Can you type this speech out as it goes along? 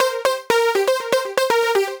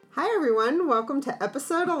everyone. Welcome to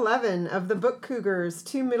episode 11 of The Book Cougars,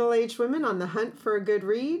 two middle-aged women on the hunt for a good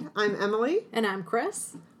read. I'm Emily. And I'm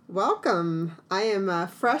Chris. Welcome. I am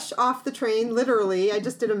fresh off the train, literally. I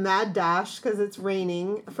just did a mad dash because it's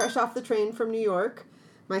raining. Fresh off the train from New York.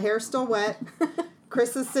 My hair's still wet.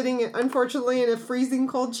 Chris is sitting, unfortunately, in a freezing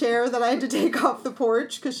cold chair that I had to take off the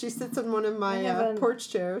porch because she sits in one of my porch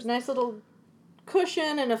chairs. Nice little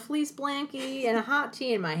cushion and a fleece blankie and a hot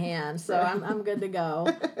tea in my hand, so I'm good to go.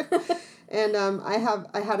 And I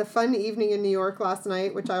had a fun evening in New York last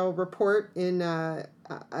night, which I will report in our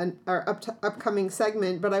upcoming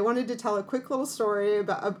segment. But I wanted to tell a quick little story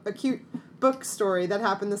about a cute book story that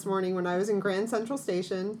happened this morning when I was in Grand Central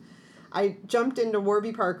Station. I jumped into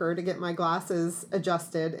Warby Parker to get my glasses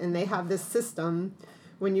adjusted, and they have this system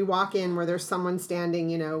when you walk in where there's someone standing,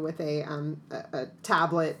 with a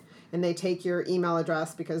tablet, and they take your email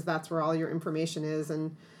address because that's where all your information is.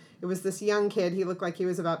 And it was this young kid. He looked like he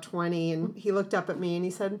was about 20, and he looked up at me and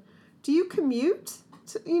he said, "Do you commute,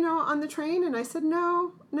 on the train?" And I said,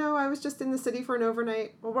 No, I was just in the city for an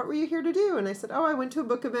overnight." "Well, what were you here to do?" And I said, "Oh, I went to a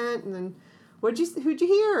book event." And then, who'd you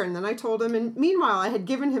hear? And then I told him, and meanwhile, I had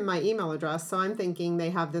given him my email address, so I'm thinking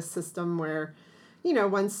they have this system where,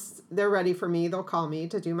 once they're ready for me, they'll call me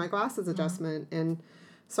to do my glasses adjustment. And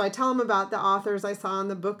so I tell him about the authors I saw in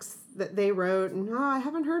the books that they wrote, and I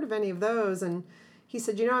haven't heard of any of those. And he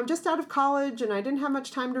said, I'm just out of college, and I didn't have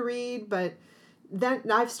much time to read, but then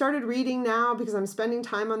I've started reading now because I'm spending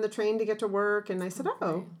time on the train to get to work. And I said,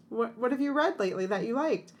 "Oh, what have you read lately that you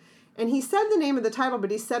liked?" And he said the name of the title, but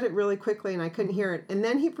he said it really quickly, and I couldn't hear it. And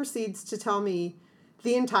then he proceeds to tell me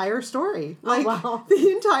the entire story.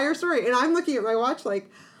 The entire story. And I'm looking at my watch like,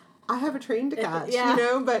 I have a train to catch,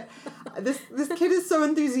 but this kid is so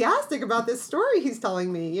enthusiastic about this story he's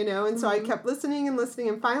telling me, and so I kept listening,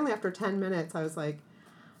 and finally after 10 minutes I was like,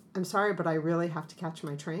 "I'm sorry, but I really have to catch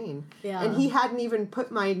my train." Yeah. And he hadn't even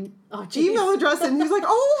put my email address in. He was like,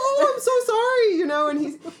 oh, I'm so sorry,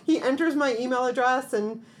 and he enters my email address,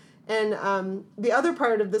 and the other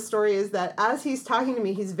part of the story is that as he's talking to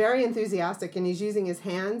me, he's very enthusiastic, and he's using his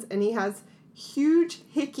hands, and he has huge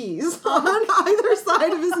hickeys on either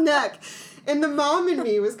side of his neck. And the mom in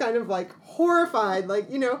me was kind of like horrified, like,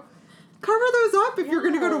 cover those up if you're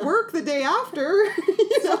going to go to work the day after.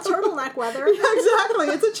 It's turtleneck weather. Yeah, exactly.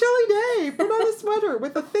 It's a chilly day. Put on a sweater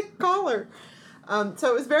with a thick collar. So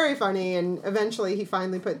it was very funny, and eventually he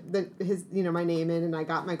finally put his my name in, and I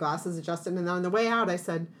got my glasses adjusted. And then on the way out, I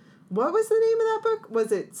said, "What was the name of that book?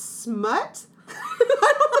 Was it Smut?"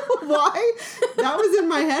 I don't know why that was in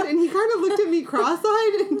my head, and he kind of looked at me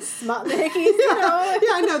cross-eyed and Smut the hickeys,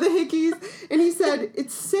 Yeah, I know, the hickeys. And he said,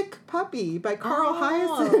 "It's Sick Puppy" by Carl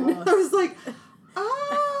Hiaasen. I was like,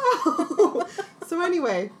 oh. So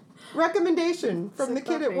anyway, recommendation from the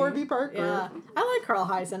kid at Warby Parker. Yeah, I like Carl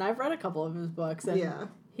Hiaasen. I've read a couple of his books, and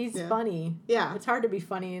he's funny. Yeah. It's hard to be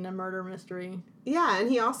funny in a murder mystery. Yeah, and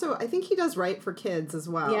he also, I think he does write for kids as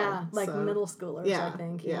well. Yeah, middle schoolers, I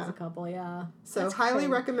think. He has a couple, So that's highly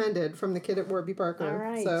recommended from the kid at Warby Parker. All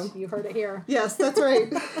right, so you heard it here. Yes, that's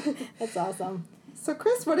right. That's awesome. So,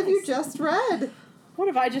 Chris, what have you just read? What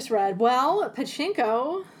have I just read? Well,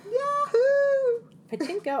 Pachinko. Yahoo!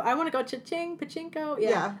 Pachinko. I want to go cha-ching, Pachinko.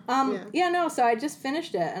 Yeah. So I just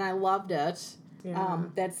finished it, and I loved it. Yeah.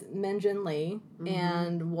 That's Min Jin Lee,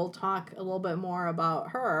 and we'll talk a little bit more about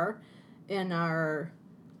her in our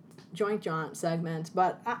Joint Jaunt segment.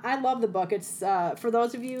 But I love the book. It's for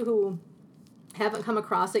those of you who haven't come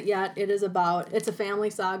across it yet, it's a family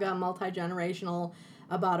saga, multi-generational,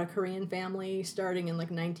 about a Korean family starting in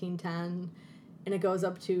 1910, and it goes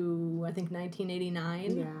up to I think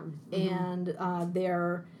 1989. Yeah. And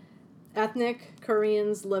they're ethnic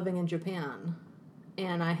Koreans living in Japan.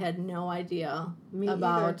 And I had no idea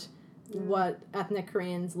about what ethnic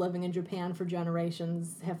Koreans living in Japan for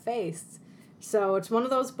generations have faced. So it's one of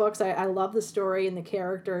those books, I love the story and the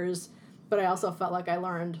characters, but I also felt like I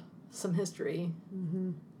learned some history.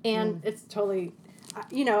 Mm-hmm. And it's totally,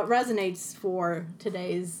 it resonates for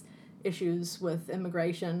today's issues with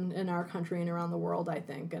immigration in our country and around the world, I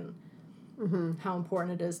think, and how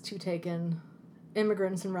important it is to take in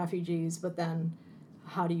immigrants and refugees, but then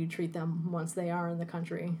how do you treat them once they are in the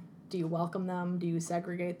country? Do you welcome them? Do you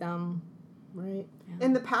segregate them? Right. Yeah.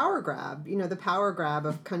 And the power grab, the power grab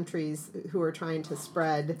of countries who are trying to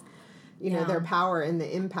spread, their power and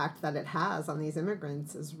the impact that it has on these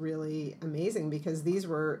immigrants is really amazing, because these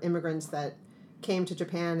were immigrants that came to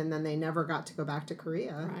Japan and then they never got to go back to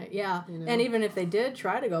Korea. Right, yeah. And even if they did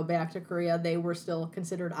try to go back to Korea, they were still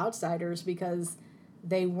considered outsiders because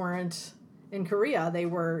they weren't in Korea. They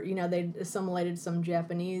were, they'd assimilated some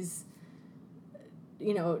Japanese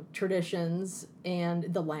traditions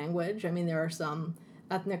and the language. I mean, there are some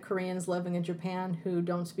ethnic Koreans living in Japan who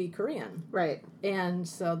don't speak Korean. Right. And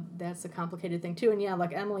so that's a complicated thing too. And yeah,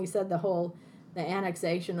 like Emily said, the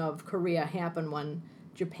annexation of Korea happened when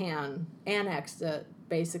Japan annexed it,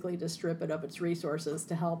 basically to strip it of its resources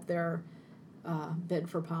to help their bid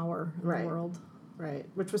for power in the world. Right.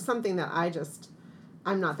 Which was something that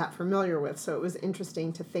I'm not that familiar with. So it was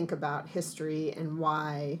interesting to think about history and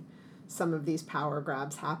why some of these power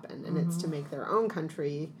grabs happen. And it's to make their own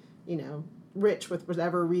country, rich with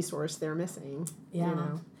whatever resource they're missing.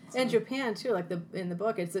 Yeah. So. And Japan too, like in the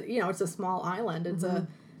book, it's a small island. It's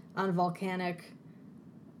on volcanic.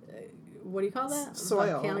 What do you call that?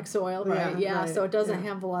 Soil. Volcanic soil, right? Yeah. So it doesn't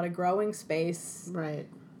have a lot of growing space. Right.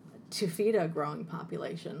 To feed a growing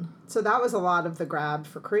population. So that was a lot of the grab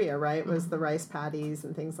for Korea, right? Was the rice paddies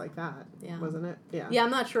and things like that, wasn't it? Yeah. Yeah, I'm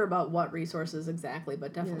not sure about what resources exactly,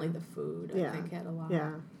 but definitely the food, I think, had a lot.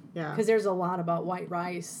 Yeah, yeah. Because there's a lot about white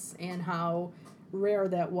rice and how rare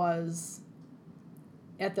that was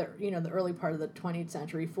at the early part of the 20th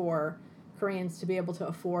century for Koreans to be able to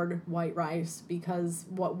afford white rice, because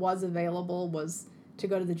what was available was to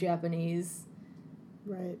go to the Japanese,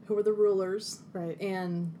 right, who were the rulers, right,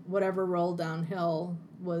 and whatever rolled downhill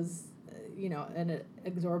was, an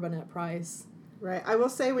exorbitant price. Right. I will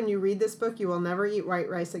say, when you read this book, you will never eat white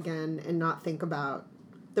rice again and not think about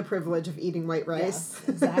the privilege of eating white rice. Yes,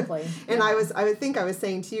 exactly. And I was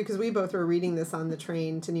saying to you, because we both were reading this on the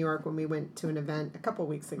train to New York when we went to an event a couple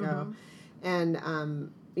weeks ago, and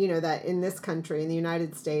that in this country, in the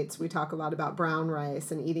United States, we talk a lot about brown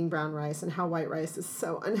rice and eating brown rice and how white rice is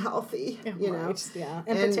so unhealthy, Yeah,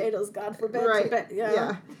 and potatoes, God forbid. Right,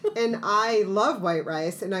 yeah. And I love white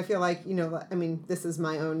rice, and I feel like, this is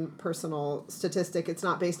my own personal statistic. It's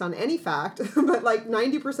not based on any fact, but like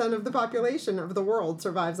 90% of the population of the world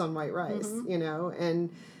survives on white rice, and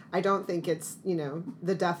I don't think it's,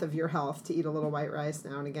 the death of your health to eat a little white rice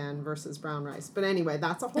now and again versus brown rice. But anyway,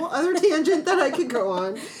 that's a whole other tangent that I could go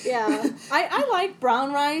on. Yeah. I like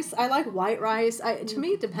brown rice. I like white rice. To me,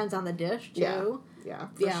 it depends on the dish, too. Yeah,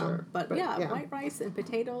 for sure. But white rice and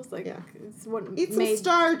potatoes, it's what eat some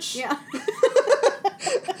starch. Yeah.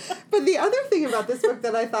 But the other thing about this book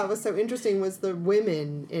that I thought was so interesting was the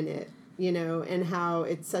women in it, and how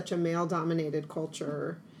it's such a male-dominated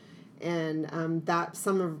culture. And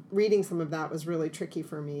reading some of that was really tricky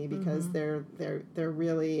for me, because they're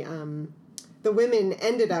really the women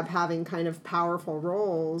ended up having kind of powerful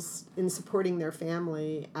roles in supporting their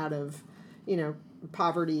family out of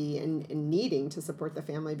poverty and needing to support the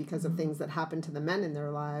family because of things that happened to the men in their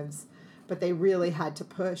lives, but they really had to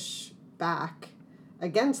push back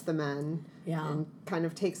against the men and kind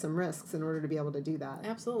of take some risks in order to be able to do that.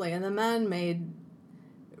 Absolutely. And the men made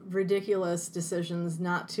ridiculous decisions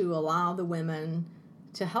not to allow the women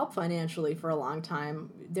to help financially for a long time,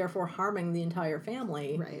 therefore harming the entire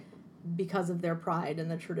family, right, because of their pride in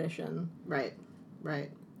the tradition. Right.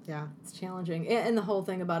 Yeah. It's challenging. And the whole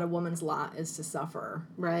thing about a woman's lot is to suffer.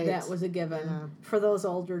 Right. That was a given for those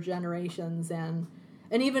older generations. And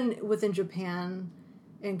even within Japan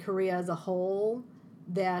and Korea as a whole,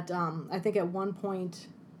 that I think at one point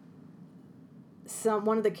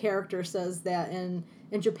one of the characters says that in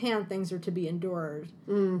Japan, things are to be endured,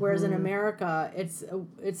 whereas in America, it's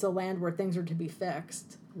a land where things are to be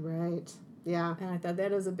fixed. Right. Yeah. And I thought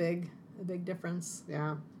that is a big difference.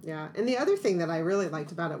 Yeah. Yeah. And the other thing that I really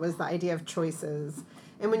liked about it was the idea of choices.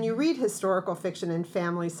 And when you read historical fiction and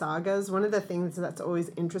family sagas, one of the things that's always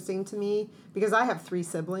interesting to me, because I have 3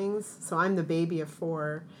 siblings, so I'm the baby of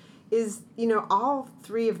 4, is, all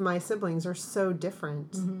 3 of my siblings are so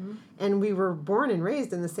different. And we were born and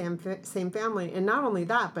raised in the same family. And not only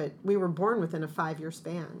that, but we were born within a 5-year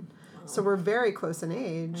span. Wow. So we're very close in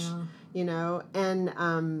age,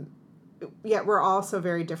 and yet we're all so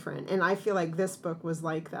very different. And I feel like this book was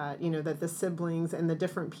like that, that the siblings and the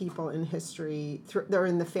different people in history, they're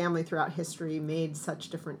in the family throughout history, made such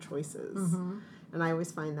different choices. And I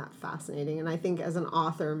always find that fascinating. And I think as an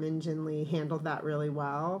author, Min Jin Lee handled that really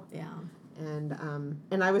well. Yeah.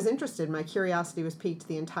 And I was interested. My curiosity was piqued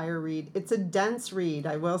the entire read. It's a dense read,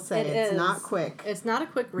 I will say. It's not quick. It's not a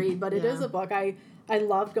quick read, but it is a book. I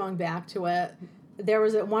loved going back to it. There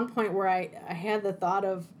was at one point where I had the thought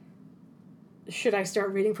of, should I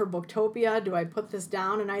start reading for Booktopia? Do I put this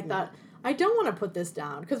down? And I thought, I don't want to put this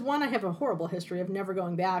down, because one, I have a horrible history of never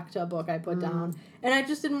going back to a book I put down, and I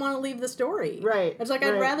just didn't want to leave the story. Right. It's like,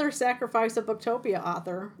 I'd rather sacrifice a Booktopia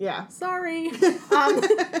author. Yeah. Sorry.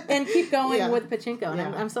 And keep going with Pachinko.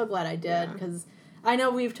 And I'm so glad I did, because I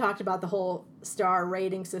know we've talked about the whole star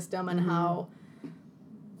rating system and how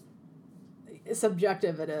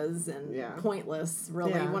subjective it is and pointless,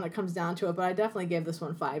 really, when it comes down to it. But I definitely gave this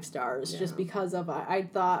one 5 stars just because of I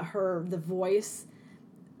thought the voice,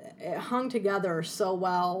 it hung together so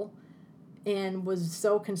well and was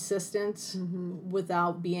so consistent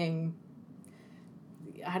without being,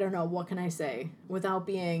 I don't know, what can I say? Without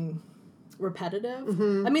being repetitive.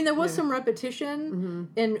 I mean, there was some repetition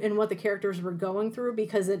in what the characters were going through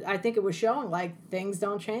because I think it was showing like things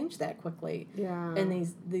don't change that quickly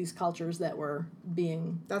in these cultures that were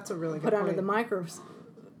being that's a really good put under the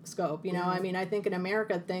microscope. You know, I mean, I think in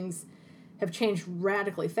America things have changed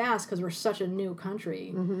radically fast because we're such a new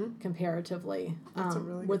country comparatively, that's a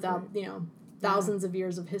really good without point. Thousands of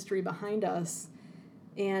years of history behind us.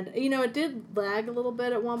 And, it did lag a little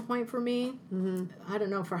bit at one point for me. I don't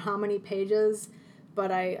know for how many pages,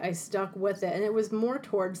 but I stuck with it. And it was more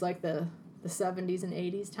towards, like, the 70s and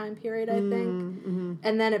 80s time period, I think.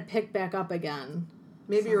 And then it picked back up again.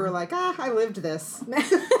 Maybe you were like, I lived this.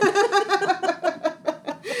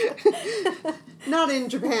 Not in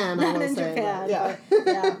Japan, I will say. Japan.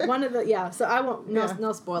 Yeah. One of the, so I won't,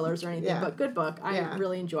 no spoilers or anything, but good book. I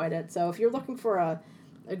really enjoyed it. So if you're looking for a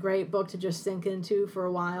great book to just sink into for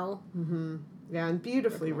a while. Yeah, and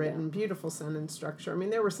beautifully written, beautiful sentence structure. I mean,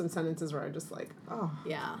 there were some sentences where I just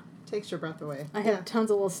takes your breath away. I have tons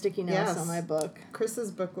of little sticky notes on my book.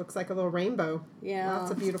 Chris's book looks like a little rainbow. Yeah.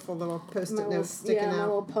 Lots of beautiful little Post-it notes sticking out. Yeah,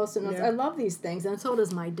 little Post-it notes. I love these things, and so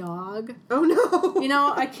does my dog. Oh,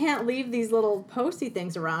 no. I can't leave these little Post-y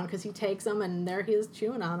things around because he takes them, and there he is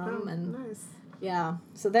chewing on them. Nice. Yeah,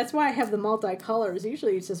 so that's why I have the multicolors.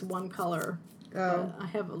 Usually it's just one color. Oh. I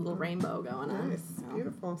have a little rainbow going on. Nice.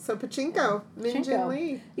 Beautiful. So Pachinko, Min Jin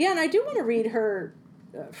Lee. Yeah, and I do want to read her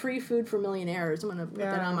Free Food for Millionaires. I'm going to put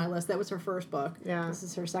that on my list. That was her first book. Yeah. This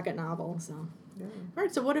is her second novel. So, all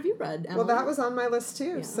right. So what have you read, Emily? Well, that was on my list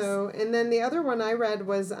too. Yes. So, and then the other one I read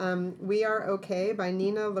was We Are Okay by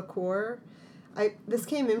Nina LaCour. This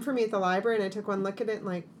came in for me at the library, and I took one look at it,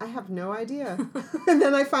 and I have no idea. And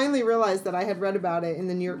then I finally realized that I had read about it in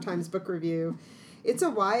the New York Times Book Review. It's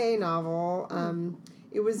a YA novel.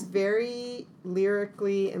 It was very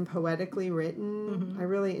lyrically and poetically written. I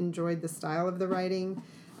really enjoyed the style of the writing.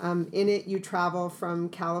 In it, you travel from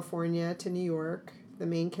California to New York. The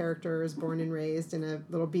main character is born and raised in a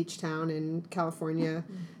little beach town in California.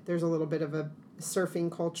 There's a little bit of a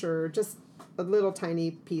surfing culture, just a little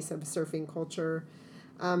tiny piece of surfing culture.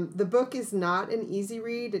 The book is not an easy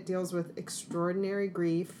read. It deals with extraordinary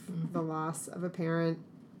grief, the loss of a parent.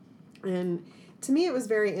 And to me, it was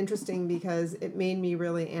very interesting because it made me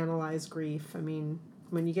really analyze grief. I mean,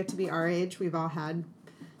 when you get to be our age, we've all had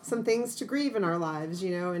some things to grieve in our lives,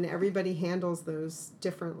 and everybody handles those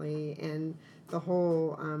differently. And the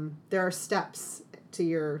whole, there are steps to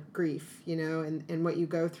your grief, and what you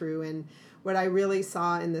go through. And what I really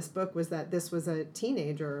saw in this book was that this was a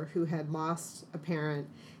teenager who had lost a parent,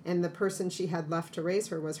 and the person she had left to raise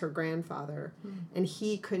her was her grandfather, and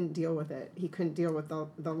he couldn't deal with it. He couldn't deal with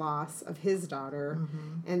the loss of his daughter.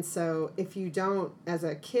 And so if you don't, as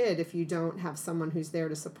a kid, if you don't have someone who's there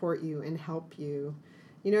to support you and help you,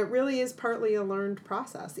 it really is partly a learned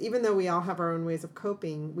process. Even though we all have our own ways of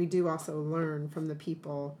coping, we do also learn from the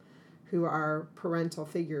people who are parental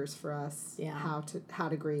figures for us how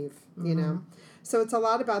to grieve, So it's a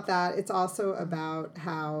lot about that. It's also about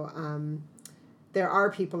how there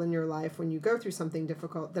are people in your life when you go through something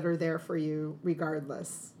difficult that are there for you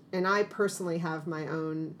regardless. And I personally have my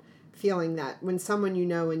own feeling that when someone you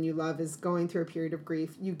know and you love is going through a period of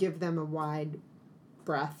grief, you give them a wide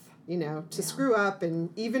breath, to screw up and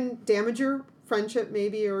even damage your friendship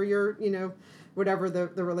maybe or your, whatever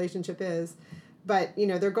the relationship is. But,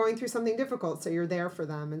 they're going through something difficult, so you're there for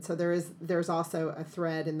them. And so there's also a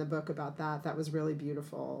thread in the book about that was really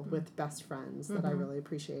beautiful with best friends that I really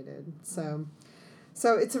appreciated. So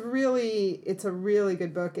it's a really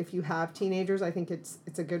good book. If you have teenagers, I think it's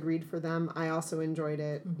a good read for them. I also enjoyed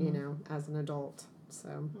it, as an adult.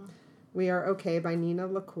 So We Are Okay by Nina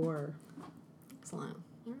LaCour. Excellent.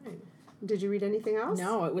 All right. Did you read anything else?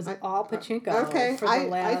 No, it was all Pachinko. Okay. For the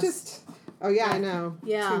last... I know.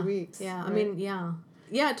 Yeah. 2 weeks. Yeah. Right? I mean, yeah.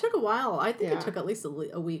 Yeah, it took a while. I think it took at least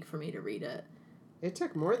a week for me to read it. It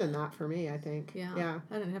took more than that for me, I think. Yeah.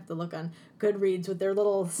 I didn't have to look on Goodreads with their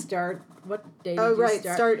little start. What day did you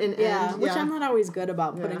start? Start and end. Which I'm not always good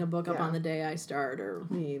about putting a book up on the day I start. Or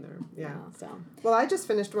me either. Yeah. So. Well, I just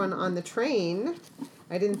finished one on the train.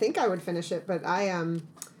 I didn't think I would finish it, but I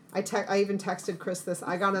even texted Chris this.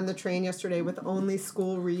 I got on the train yesterday with only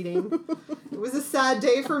school reading. It was a sad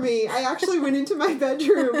day for me. I actually went into my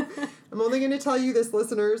bedroom. I'm only going to tell you this,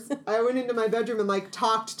 listeners. I went into my bedroom and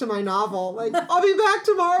talked to my novel. I'll be back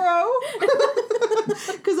tomorrow.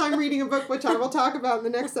 because I'm reading a book, which I will talk about in the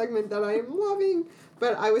next segment, that I am loving.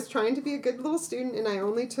 But I was trying to be a good little student, and I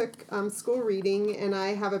only took school reading, and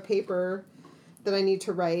I have a paper that I need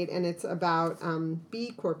to write, and it's about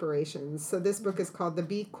B corporations. So this book is called The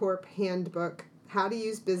B Corp Handbook, How to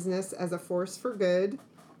Use Business as a Force for Good,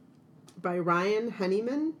 by Ryan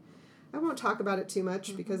Honeyman. I won't talk about it too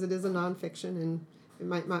much because it is a nonfiction, and it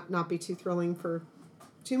might not be too thrilling for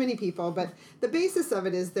too many people. But the basis of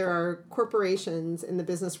it is there are corporations in the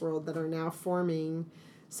business world that are now forming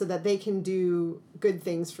so that they can do good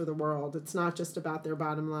things for the world. It's not just about their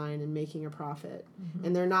bottom line and making a profit. Mm-hmm.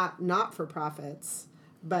 And they're not for profits,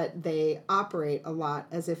 but they operate a lot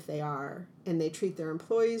as if they are. And they treat their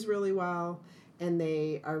employees really well, and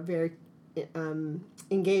they are very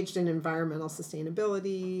engaged in environmental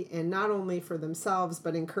sustainability, and not only for themselves,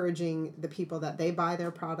 but encouraging the people that they buy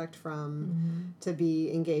their product from to be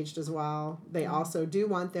engaged as well. They also do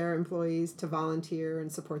want their employees to volunteer and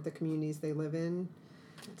support the communities they live in.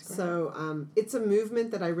 So it's a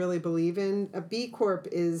movement that I really believe in. A B Corp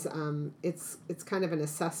is it's kind of an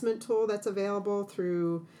assessment tool that's available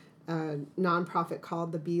through a nonprofit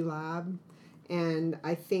called the B Lab, and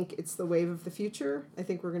I think it's the wave of the future. I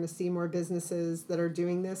think we're going to see more businesses that are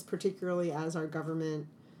doing this, particularly as our government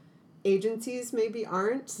agencies maybe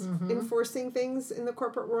aren't enforcing things in the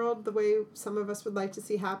corporate world the way some of us would like to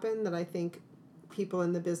see happen. That I think people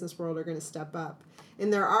in the business world are going to step up.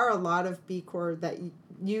 And there are a lot of B Corp that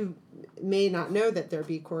you may not know that they're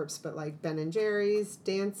B Corps, but like Ben & Jerry's,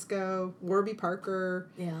 Dansko, Warby Parker,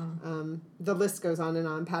 the list goes on and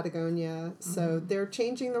on, Patagonia. So they're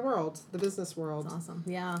changing the world, the business world. That's awesome.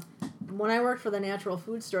 Yeah. When I worked for the natural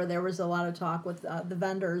food store, there was a lot of talk with the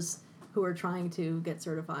vendors who are trying to get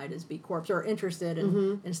certified as B Corps or interested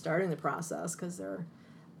in starting the process, because they're,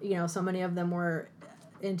 so many of them were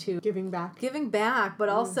into giving back, but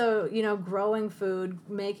also growing food,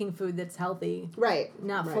 making food that's healthy,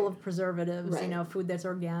 not full of preservatives, food that's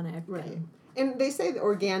organic, and they say that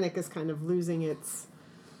organic is kind of losing its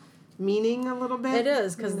meaning a little bit. It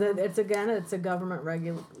is, because it's a government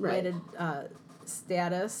regulated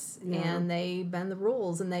status, and they bend the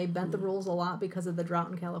rules, and they bent the rules a lot because of the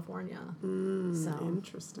drought in California. So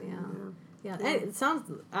interesting. Yeah, and it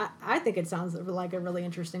sounds. I think it sounds like a really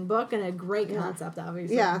interesting book and a great concept,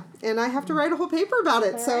 obviously. Yeah, and I have to write a whole paper about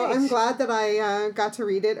it, so I'm glad that I got to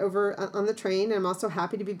read it over on the train. And I'm also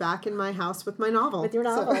happy to be back in my house with my novel. With your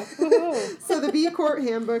novel. So the B Corp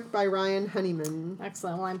Handbook by Ryan Honeyman.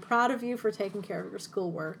 Excellent. Well, I'm proud of you for taking care of your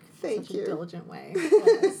schoolwork in such a diligent way.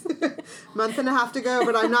 Yes. Month and a half to go,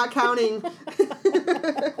 but I'm not counting.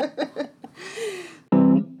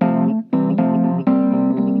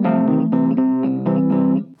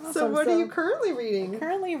 So what are you currently reading?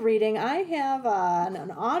 Currently reading, I have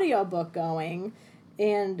an audio book going,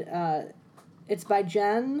 and it's by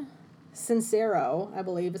Jen Sincero, I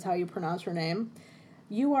believe is how you pronounce her name.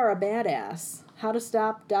 You Are a Badass. How to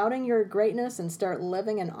Stop Doubting Your Greatness and Start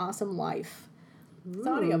Living an Awesome Life. It's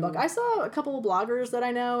an audiobook. I saw a couple of bloggers that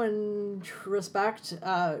I know and respect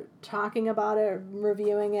talking about it,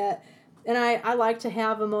 reviewing it, and I like to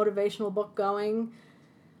have a motivational book going.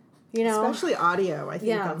 Especially audio. I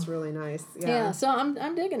think that's really nice. Yeah, so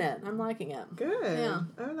I'm digging it. I'm liking it. Good. Yeah.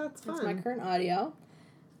 Oh, that's fun. That's my current audio.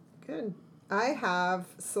 Good. I have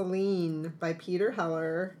Celine by Peter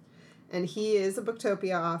Heller, and he is a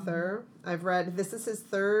Booktopia author. I've read, this is his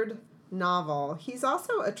third novel. He's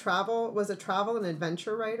also a travel and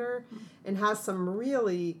adventure writer, and has some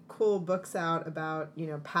really cool books out about,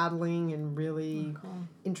 paddling and really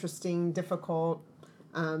interesting, difficult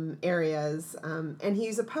areas, and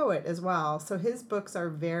he's a poet as well, so his books are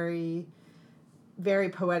very, very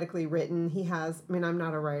poetically written. He has, I'm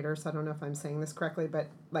not a writer, so I don't know if I'm saying this correctly, but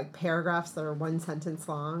like paragraphs that are one sentence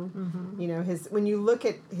long. When you look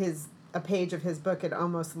at a page of his book, it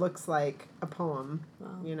almost looks like a poem.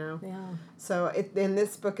 Yeah. So and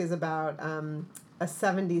this book is about a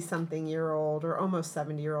 70-something-year-old, or almost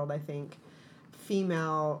 70-year-old, I think,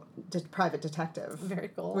 female private detective. Very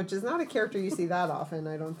cool. Which is not a character you see that often,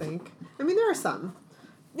 I don't think. There are some.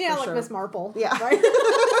 Yeah, like Miss Marple. Yeah. Right?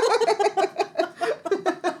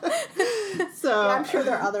 So I'm sure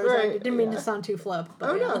there are others. Right, I didn't mean to sound too flip.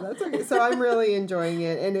 But no, that's okay. So I'm really enjoying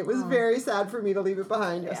it, and it was very sad for me to leave it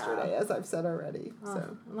behind yesterday, as I've said already. So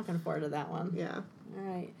I'm looking forward to that one. Yeah. All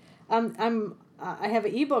right. I have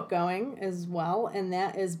an ebook going as well, and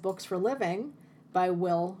that is Books for Living by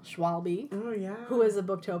Will Schwalbe. Oh, yeah. Who is a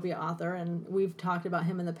Booktopia author, and we've talked about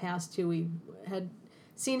him in the past, too. We had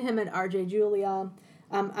seen him at RJ Julia.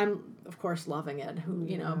 I'm of course loving it.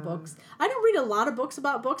 Books. I don't read a lot of books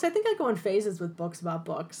about books. I think I go in phases with books about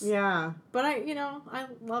books. Yeah. But I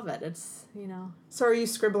love it. It's, So are you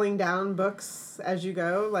scribbling down books as you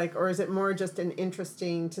go? Or is it more just an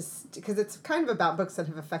interesting because it's kind of about books that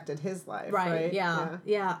have affected his life, right?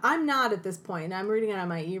 Yeah. I'm not at this point. I'm reading it on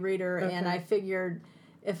my e-reader, and I figured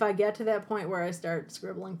if I get to that point where I start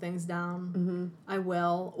scribbling things down, I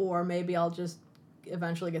will, or maybe I'll just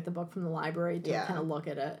eventually get the book from the library to kind of look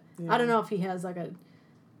at it. Yeah. I don't know if he has a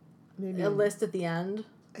list at the end.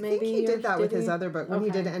 Maybe I think he did that with his other book when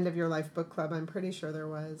he did End of Your Life book club. I'm pretty sure there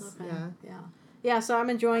was. Okay. Yeah. So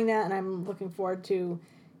I'm enjoying that, and I'm looking forward to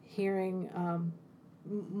hearing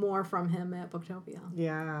more from him at Booktopia.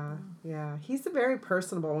 Yeah. He's very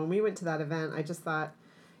personable. When we went to that event, I just thought,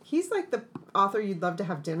 he's like the author you'd love to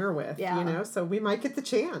have dinner with, so we might get the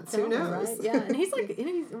chance. Who knows? Right? Yeah, and he's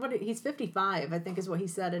he's 55, I think is what he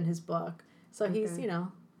said in his book. So he's,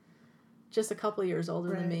 just a couple of years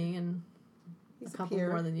older than me, and he's a couple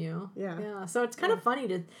more than you. Yeah. So it's kind of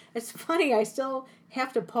funny it's funny, I still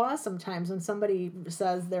have to pause sometimes when somebody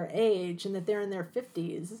says their age and that they're in their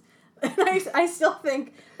 50s. And I still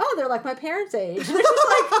think, oh, they're like my parents' age. And it's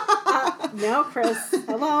just like, no, Chris,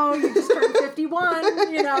 hello, you just turned 51,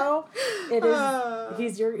 It is,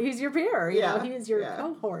 he's your peer, he is your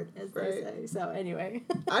cohort, as they say. So anyway.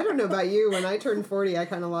 I don't know about you. When I turned 40, I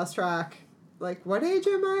kind of lost track. What age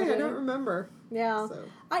am I? I don't remember. Yeah. So.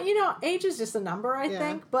 Age is just a number, I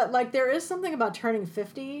think. But, there is something about turning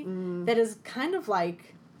 50 that is kind of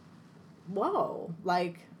whoa,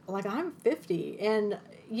 I'm 50. And,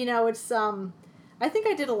 it's, I think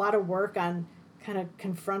I did a lot of work on kind of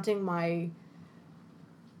confronting my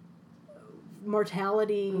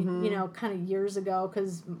mortality, kind of years ago,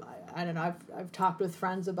 because, I don't know, I've talked with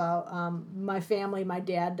friends about my family. My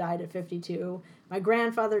dad died at 52. My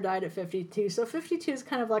grandfather died at 52. So 52 is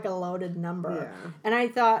kind of like a loaded number. Yeah. And I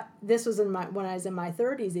thought, this was when I was in my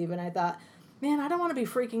 30s even, I thought, man, I don't want to be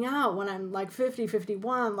freaking out when I'm 50,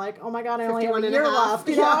 51, oh my God, I only have a year left,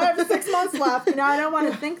 I have 6 months left, I don't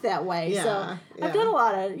want to think that way. So I've done a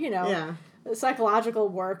lot of, psychological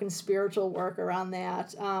work and spiritual work around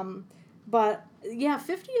that. But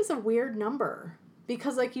 50 is a weird number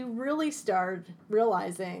because you really start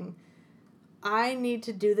realizing I need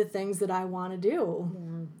to do the things that I want to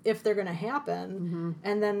do if they're going to happen. Mm-hmm.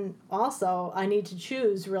 And then also I need to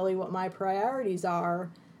choose really what my priorities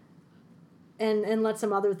are and let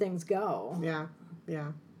some other things go. Yeah.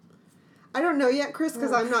 I don't know yet, Chris,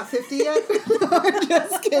 because I'm not 50 yet. I'm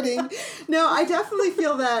just kidding. No, I definitely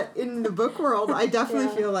feel that in the book world. I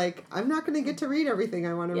definitely feel like I'm not going to get to read everything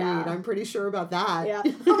I want to read. I'm pretty sure about that. Yeah.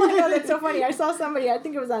 Oh my God, that's so funny. I saw somebody, I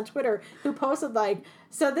think it was on Twitter, who posted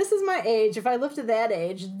so this is my age. If I live to that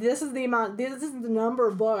age, this is the number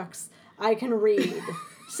of books I can read.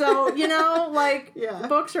 So,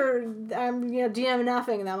 books are, I'm,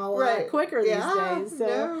 DNFing them a lot quicker these days.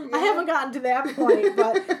 So I haven't gotten to that point,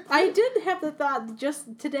 but I did have the thought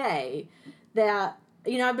just today that,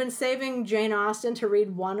 I've been saving Jane Austen to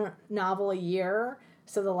read one novel a year.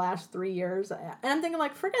 So the last 3 years. And I'm thinking,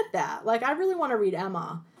 forget that. I really want to read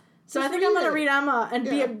Emma. So I think I'm going to read Emma and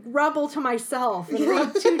be a rebel to myself and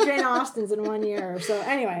read 2 Jane Austens in 1 year. So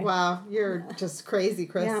anyway. Wow, you're just crazy,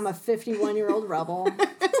 Chris. Yeah, I'm a 51-year-old rebel.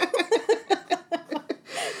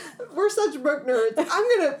 We're such book nerds. I'm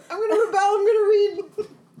gonna rebel. I'm gonna read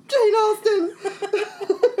Jane Austen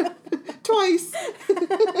twice.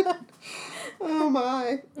 Oh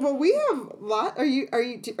my. Well, we have a lot. Are you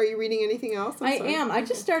reading anything else? I am. I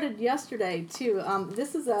just started yesterday too.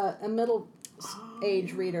 This is a middle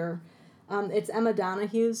age reader. It's Emma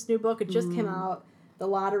Donahue's new book. It just came out, The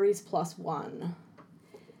Lotteries Plus One.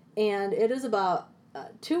 And it is about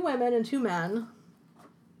 2 women and 2 men,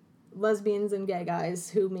 lesbians and gay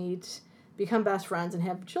guys, who meet, become best friends, and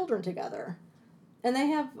have children together. And they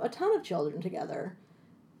have a ton of children together.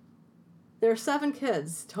 There are 7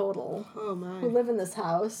 kids total who live in this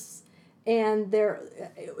house. And they're,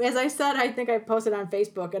 as I said, I think I posted on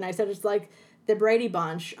Facebook, and I said it's like the Brady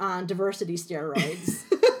Bunch on diversity steroids.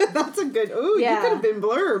 That's a good, you could have been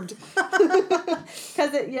blurbed.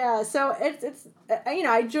 So it's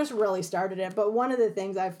I just really started it, but one of the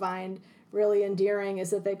things I find really endearing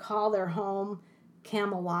is that they call their home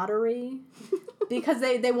Camelottery because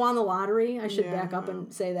they won the lottery. I should back up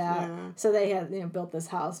and say that. Yeah. So they had built this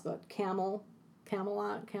house, but Camelottery.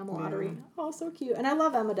 Yeah. Oh, so cute. And I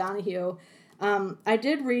love Emma Donahue. I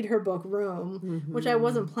did read her book Room, which I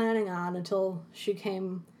wasn't planning on until she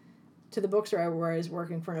came to the bookstore where I was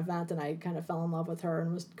working for an event, and I kind of fell in love with her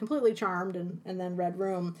and was completely charmed and then read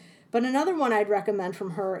Room. But another one I'd recommend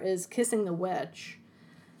from her is Kissing the Witch,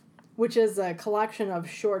 which is a collection of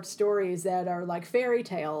short stories that are like fairy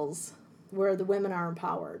tales where the women are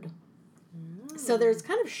empowered. So there's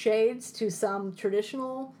kind of shades to some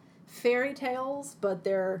traditional fairy tales, but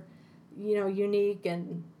they're, unique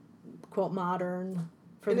and, quote, modern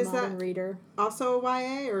for the modern reader. Also a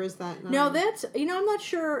YA, or is that not? No, that's, I'm not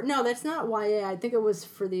sure. No, that's not YA. I think it was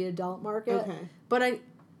for the adult market. Okay. But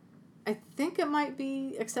I think it might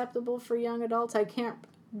be acceptable for young adults. I can't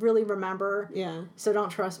really remember. Yeah. So don't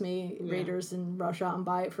trust me, readers, and rush out and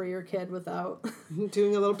buy it for your kid without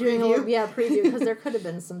doing a little preview. Preview, because there could have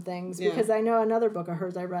been some things. Yeah. Because I know another book of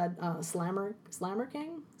hers I read, Slammering,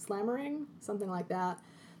 something like that.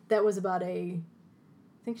 That was about I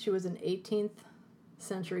think she was an 18th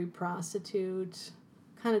century prostitute,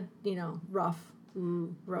 kind of, rough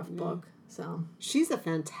book. So she's a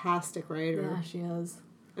fantastic writer. Yeah, she is.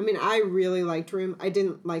 I mean, I really liked Room. I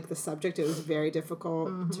didn't like the subject. It was very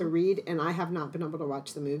difficult to read, and I have not been able to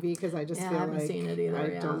watch the movie because I just feel I haven't seen it either,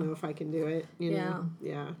 I don't know if I can do it. You know?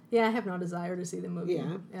 Yeah, I have no desire to see the movie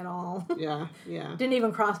at all. Yeah. Didn't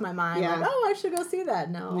even cross my mind. Yeah. Like, I should go see that.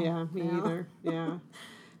 No. Yeah, me either. Yeah.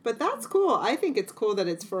 But that's cool. I think it's cool that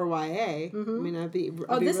it's for YA. I mean, I'd be this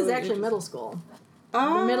really is actually middle school.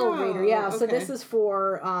 Oh, the middle reader. Yeah. Okay. So this is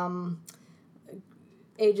for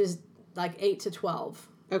ages like 8 to 12.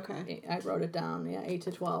 Okay. I wrote it down. Yeah, 8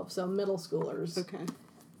 to 12. So middle schoolers. Okay.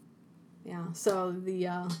 Yeah. So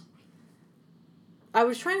I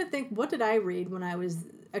was trying to think, what did I read when I was,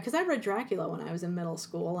 because I read Dracula when I was in middle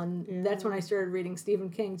school, and that's when I started reading Stephen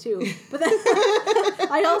King too. But then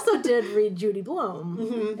I also did read Judy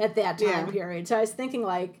Blume at that time period. So I was thinking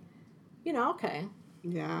okay.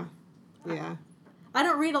 Yeah. Yeah. I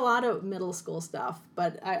don't read a lot of middle school stuff,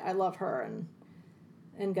 but I love her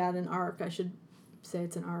and got an arc. I should say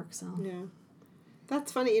it's an arc. So yeah.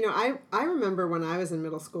 That's funny. I remember when I was in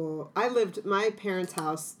middle school, my parents'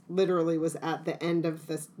 house literally was at the end of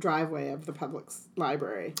the driveway of the public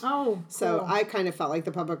library. Oh, so cool. I kind of felt like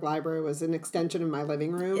the public library was an extension of my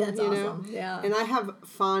living room. Yeah, that's awesome. Yeah. And I have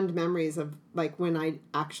fond memories of when I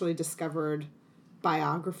actually discovered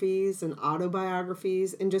biographies and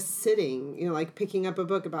autobiographies and just sitting, picking up a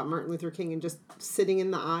book about Martin Luther King and just sitting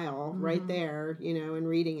in the aisle right there, and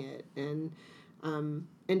reading it. And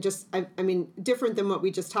just, I mean, different than what we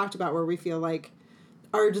just talked about, where we feel like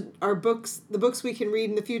our books, the books we can read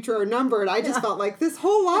in the future are numbered. I just felt like this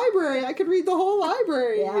whole library, I could read the whole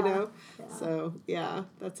library, Yeah. So, yeah,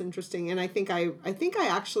 that's interesting. And I think I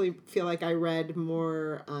actually feel like I read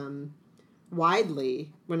more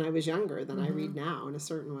widely when I was younger than I read now in a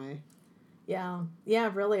certain way. Yeah. Yeah,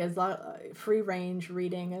 really. It's free range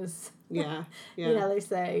reading is, Yeah. they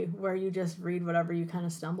say, where you just read whatever you kind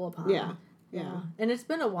of stumble upon. Yeah. And it's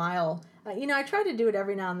been a while. I try to do it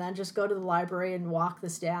every now and then, just go to the library and walk the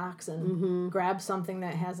stacks and grab something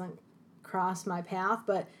that hasn't crossed my path.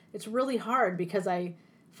 But it's really hard because I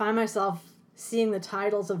find myself seeing the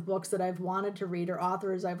titles of books that I've wanted to read or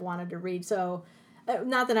authors I've wanted to read. So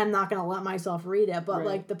not that I'm not going to let myself read it,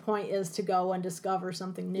 but the point is to go and discover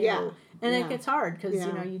something new. Yeah. And it gets hard because,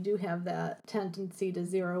 you do have that tendency to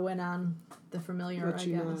zero in on the familiar, I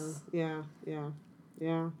guess.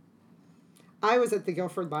 Yeah. I was at the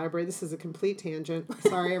Guilford Library. This is a complete tangent.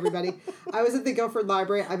 Sorry, everybody. I was at the Guilford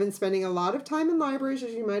Library. I've been spending a lot of time in libraries,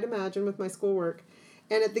 as you might imagine, with my schoolwork.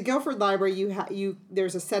 And at the Guilford Library,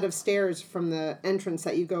 there's a set of stairs from the entrance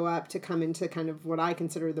that you go up to come into kind of what I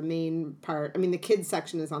consider the main part. I mean, the kids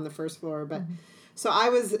section is on the first floor, but so I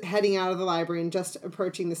was heading out of the library and just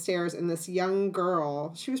approaching the stairs, and this young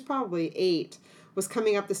girl, she was probably 8, was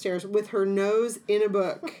coming up the stairs with her nose in a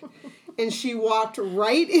book. And she walked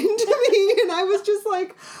right into me, and I was just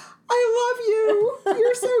like, I love you.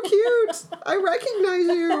 You're so cute. I recognize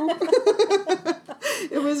you.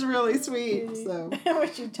 It was really sweet. So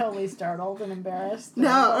was she totally startled and embarrassed?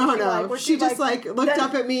 No. She just looked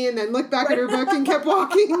up at me and then looked back at her book and kept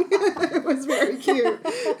walking. It was very cute.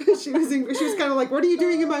 She was kind of like, "What are you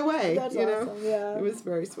doing in my way?" That's awesome. Yeah. It was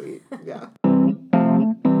very sweet. Yeah.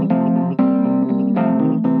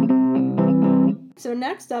 So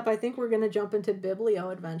next up, I think we're going to jump into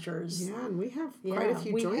Biblio Adventures. Yeah, and we have quite a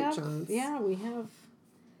few joint Johns. Yeah, we have.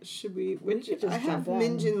 Should we? I have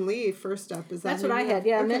Minjin Lee first up. Is that That's what I had?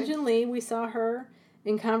 Yeah, okay. Minjin Lee. We saw her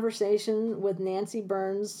in conversation with Nancy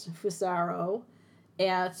Burns Fusaro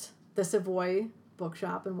at the Savoy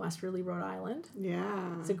Bookshop in Westerly, Rhode Island.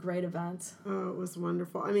 Yeah. It's a great event. Oh, it was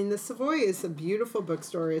wonderful. I mean, the Savoy is a beautiful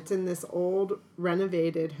bookstore. It's in this old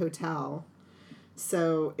renovated hotel.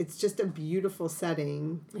 So it's just a beautiful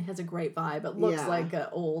setting. It has a great vibe. It looks like an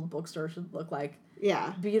old bookstore should look like.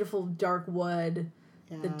 Yeah. Beautiful dark wood,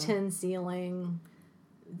 the tin ceiling,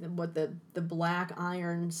 the black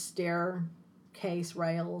iron staircase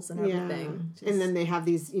rails and everything. Yeah. And then they have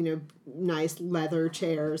these, nice leather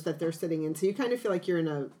chairs that they're sitting in. So you kind of feel like you're in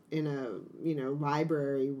a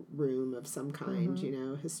library room of some kind,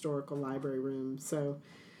 historical library room. So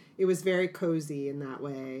it was very cozy in that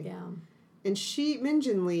way. Yeah. And Min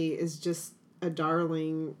Jin Lee is just a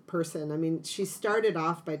darling person. I mean, she started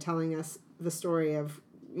off by telling us the story of,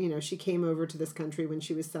 she came over to this country when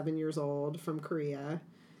she was 7 years old from Korea.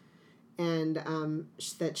 And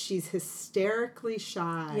that she's hysterically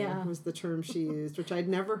shy was the term she used, which I'd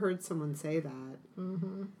never heard someone say that.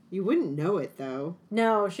 Mm-hmm. You wouldn't know it, though.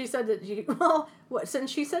 No, she said that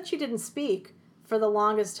since she said she didn't speak for the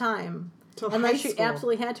longest time. Unless she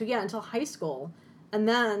absolutely had to, until high school. And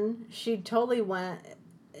then she totally went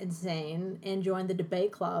insane and joined the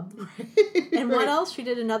debate club. Right. And what else? She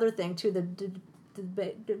did another thing, too, the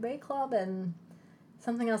debate club and...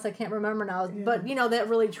 something else I can't remember now. Yeah. But, that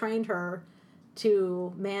really trained her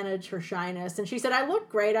to manage her shyness. And she said, I look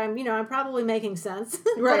great. I'm probably making sense.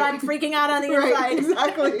 Right. But I'm freaking out on the inside.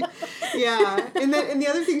 Exactly. Yeah. And the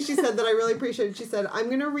other thing she said that I really appreciated, she said, I'm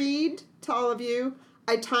going to read to all of you.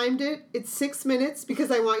 I timed it. It's 6 minutes because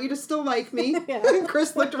I want you to still like me. Yeah. And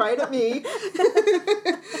Chris looked right at me.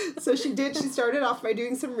 So she did. She started off by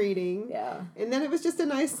doing some reading. Yeah. And then it was just a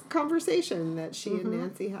nice conversation that she and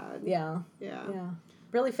Nancy had. Yeah. Yeah. Yeah.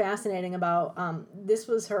 Really fascinating about, this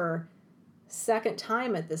was her second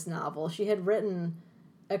time at this novel. She had written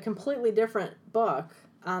a completely different book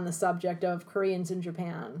on the subject of Koreans in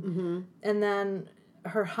Japan. Mm-hmm. And then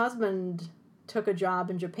her husband took a job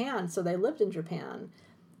in Japan, so they lived in Japan.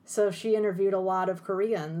 So she interviewed a lot of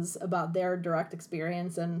Koreans about their direct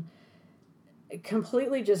experience and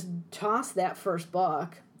completely just tossed that first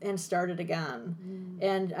book and started again. Mm.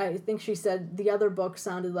 And I think she said the other book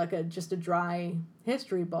sounded like just a dry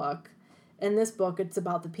history book. And this book, it's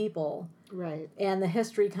about the people. Right. And the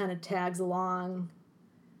history kind of tags along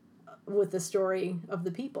with the story of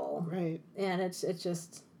the people. Right. And it's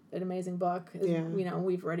just an amazing book. Yeah.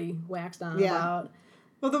 We've already waxed on about.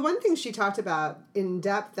 Well, the one thing she talked about in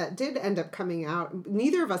depth that did end up coming out,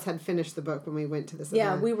 neither of us had finished the book when we went to this event.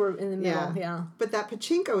 Yeah, we were in the middle, yeah. But that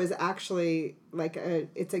pachinko is actually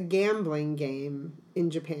it's a gambling game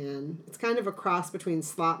in Japan. It's kind of a cross between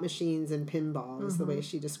slot machines and pinball is the way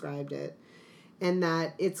she described it. And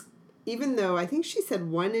that it's, even though I think she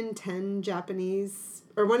said 1 in 10 Japanese,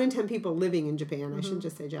 or 1 in 10 people living in Japan, I shouldn't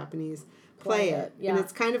just say Japanese, play it. Yeah. And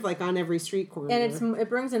it's kind of like on every street corner. And it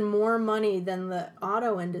brings in more money than the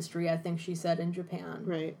auto industry, I think she said, in Japan.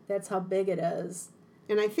 Right. That's how big it is.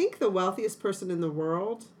 And I think the wealthiest person in the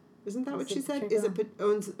world, isn't that what she said?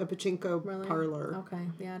 Owns a pachinko parlor. Okay.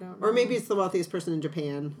 Yeah, I don't know. Or maybe it's the wealthiest person in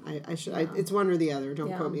Japan. It's one or the other.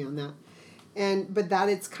 Don't quote me on that. But that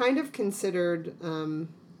it's kind of considered...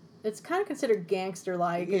 it's kind of considered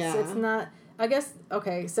gangster-like. It's not... I guess...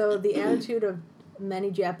 Okay, so the attitude of many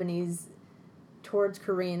Japanese towards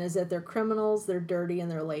Korean is that they're criminals, they're dirty,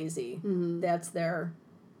 and they're lazy. Mm-hmm. That's their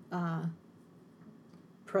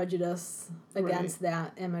prejudice against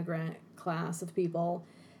that immigrant class of people.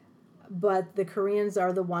 But the Koreans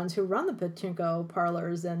are the ones who run the pachinko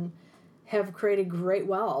parlors and have created great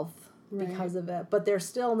wealth because of it. But they're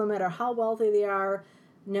still, no matter how wealthy they are,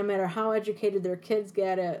 no matter how educated their kids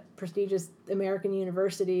get at prestigious American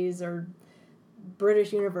universities or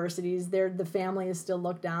British universities, the family is still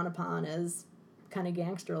looked down upon as kind of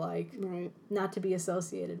gangster-like, not to be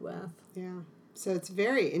associated with. Yeah. So it's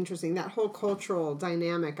very interesting. That whole cultural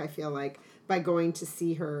dynamic, I feel like, by going to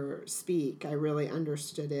see her speak, I really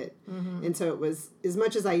understood it. Mm-hmm. And so it was, as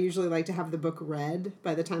much as I usually like to have the book read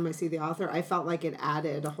by the time I see the author, I felt like it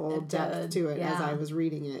added a whole depth to it as I was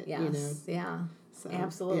reading it. Yes. Yeah. So,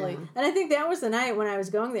 absolutely. Yeah. And I think that was the night when I was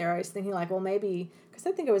going there, I was thinking like, well, maybe, because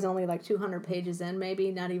I think it was only like 200 pages in,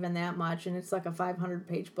 maybe not even that much. And it's like a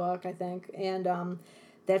 500-page book, I think. And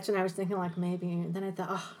that's when I was thinking like maybe, and then I thought,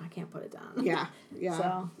 oh, I can't put it down. Yeah. Yeah.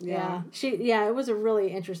 So, it was a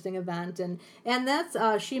really interesting event. And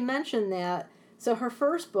that's, she mentioned that, so her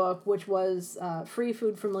first book, which was Free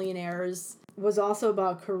Food for Millionaires, was also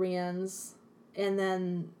about Koreans. And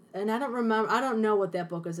I don't know what that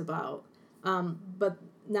book is about. But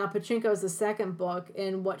now Pachinko is the second book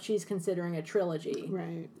in what she's considering a trilogy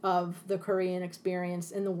of the Korean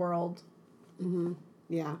experience in the world. Mm-hmm.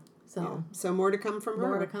 Yeah. So more to come from her.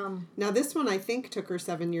 More to come. Now this one I think took her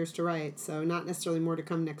 7 years to write, so not necessarily more to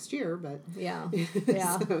come next year, but yeah.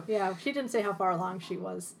 She didn't say how far along she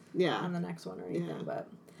was on the next one or anything, but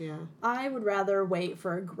I would rather wait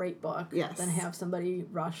for a great book than have somebody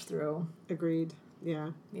rush through. Agreed.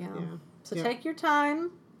 Yeah. So take your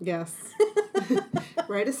time. Yes.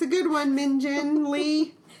 Write us a good one, Min Jin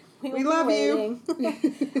Lee. We love you.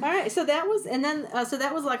 All right, so that was, and then, so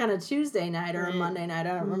that was like on a Tuesday night or a Monday night,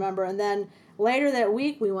 I don't remember. And then later that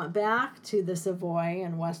week, we went back to the Savoy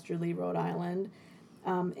in Westerly, Rhode Island.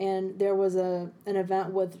 And there was an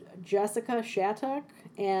event with Jessica Shattuck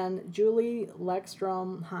and Julie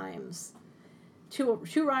Lekstrom Himes.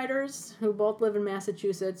 Two writers who both live in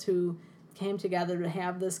Massachusetts who came together to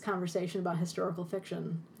have this conversation about historical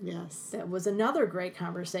fiction. Yes. That was another great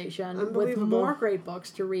conversation with more great books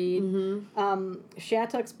to read. Mm-hmm.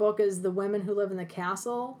 Shattuck's book is The Women Who Live in the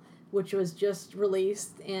Castle, which was just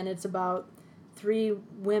released, and it's about 3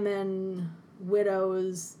 women,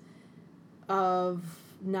 widows of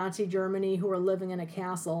Nazi Germany who are living in a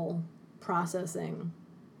castle processing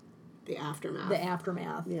the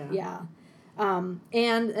aftermath. Yeah. And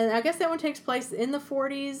I guess that one takes place in the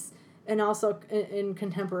 40s. And also in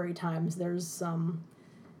contemporary times, there's some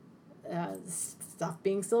stuff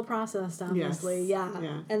being still processed, obviously. Yes.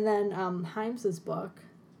 Yeah. And then Himes's book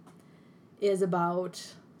is about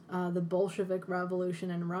the Bolshevik Revolution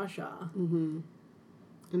in Russia. Mm-hmm.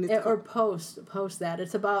 And or post that.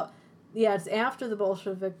 It's about, it's after the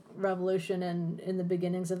Bolshevik Revolution and in the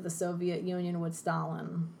beginnings of the Soviet Union with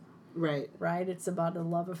Stalin. Right. Right? It's about a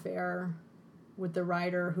love affair with the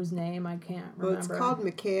writer whose name I can't remember. Well, it's called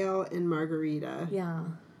Mikhail and Margarita. Yeah.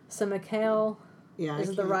 So Mikhail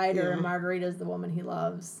is the writer, and Margarita is the woman he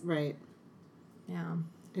loves. Right. Yeah.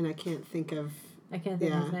 And I can't think of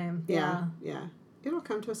his name. Yeah. It'll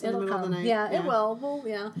come to us in the middle of the night. Yeah, it will. Well,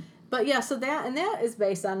 yeah. But yeah, so that is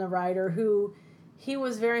based on the writer who he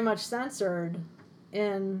was very much censored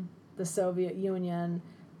in the Soviet Union,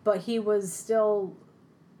 but he was still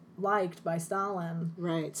liked by Stalin.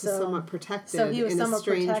 Right, so somewhat protected so he was in somewhat a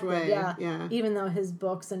strange protected, way. Yeah. Even though his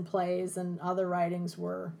books and plays and other writings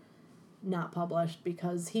were not published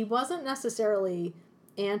because he wasn't necessarily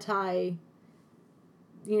he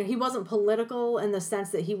wasn't political in the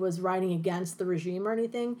sense that he was writing against the regime or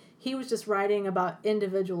anything. He was just writing about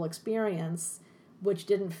individual experience, which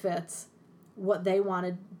didn't fit what they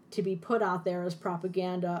wanted to be put out there as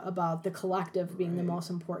propaganda about the collective being the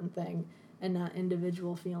most important thing and not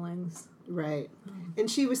individual feelings. Right. And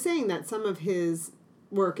she was saying that some of his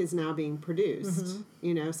work is now being produced,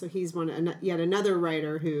 so he's yet another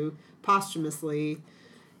writer who posthumously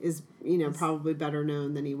is, probably better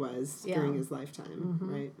known than he was during his lifetime,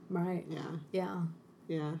 right? Right. Yeah.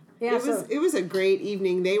 Yeah. It was a great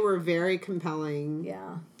evening. They were very compelling.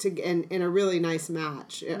 Yeah. And a really nice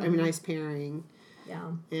match. I mean, nice pairing.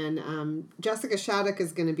 Yeah. And Jessica Shattuck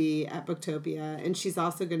is going to be at Booktopia, and she's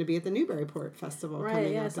also going to be at the Newburyport Festival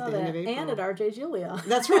coming up at the end of April. And at RJ Julia.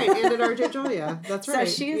 That's right, and at RJ Julia. That's right.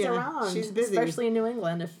 So she's around. She's busy. Especially in New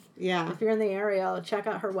England. If you're in the area, check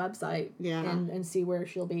out her website and see where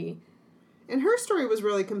she'll be. And her story was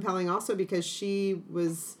really compelling also because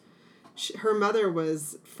her mother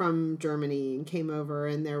was from Germany and came over,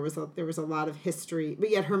 and there was a lot of history.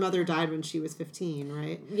 But yet her mother died when she was 15,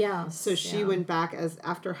 right? Yeah. So she went back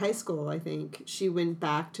after high school, I think. She went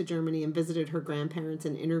back to Germany and visited her grandparents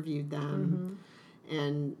and interviewed them,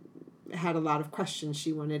 and had a lot of questions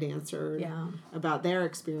she wanted answered about their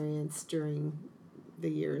experience during the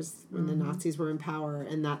years when the Nazis were in power,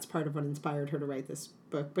 and that's part of what inspired her to write this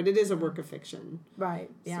book. But it is a work of fiction.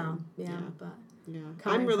 Right. Yeah. So, but. Yeah,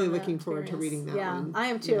 I'm really looking forward to reading that one. Yeah, I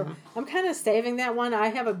am too. Yeah. I'm kind of saving that one. I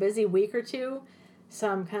have a busy week or two, so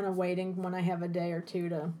I'm kind of waiting when I have a day or two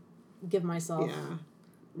to give myself. Yeah,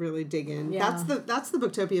 really dig in. Yeah. That's the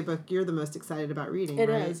Booktopia book you're the most excited about reading, right?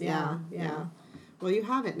 It is, yeah. Well, you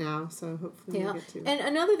have it now, so hopefully you get to. And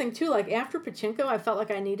another thing too, like after Pachinko, I felt like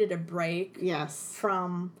I needed a break. Yes.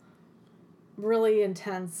 From really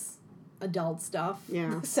intense adult stuff.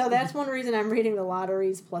 Yeah. So that's one reason I'm reading The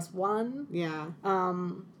Lotteries +1. Yeah.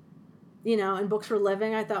 And Books for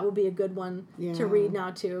Living I thought would be a good one to read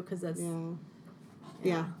now too, because that's.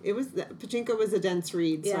 Yeah. It was Pachinko was a dense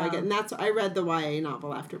read, so I read the YA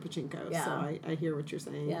novel after Pachinko, so I hear what you're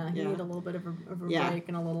saying. Yeah, you need a little bit of a break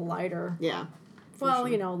and a little lighter. Yeah. Well,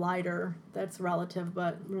 sure. Lighter. That's relative,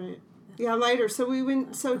 but right. Yeah, lighter. So we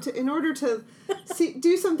went. In order to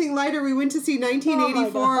do something lighter, we went to see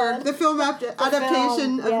 1984, the film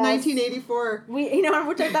adaptation of 1984.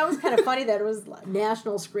 Which I thought was kind of funny that it was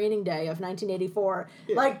National Screening Day of 1984.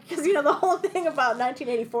 Yeah. Because the whole thing about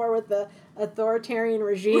 1984 with the authoritarian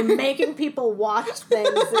regime making people watch things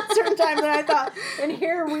at certain times, and I thought, and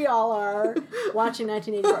here we all are watching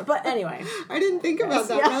 1984. But anyway, I didn't think about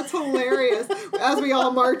that. Yeah. That's hilarious. As we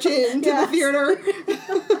all march into the theater.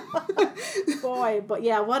 Boy, but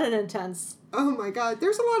yeah, what an intense. Oh my God,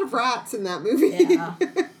 there's a lot of rats in that movie. Yeah.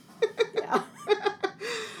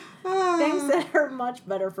 Things that are much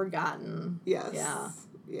better forgotten. Yes. Yeah.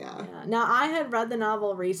 Yeah. Now, I had read the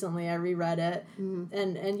novel recently. I reread it,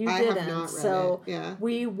 and you I didn't. have not read so it. Yeah.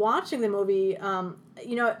 we watching the movie.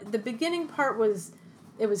 The beginning part was.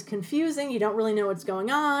 It was confusing. You don't really know what's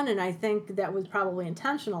going on, and I think that was probably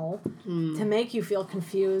intentional to make you feel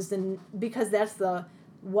confused, and because that's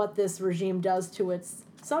what this regime does to its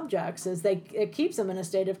subjects is it keeps them in a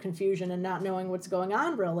state of confusion and not knowing what's going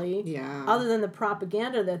on really. Yeah. Other than the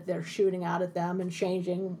propaganda that they're shooting out at them and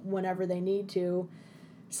changing whenever they need to.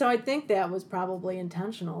 So I think that was probably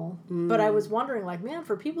intentional. But I was wondering, like, man,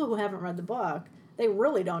 for people who haven't read the book, they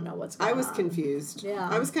really don't know what's going on. I was confused. Yeah.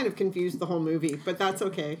 I was kind of confused the whole movie, but that's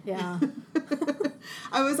okay. Yeah.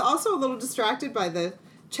 I was also a little distracted by the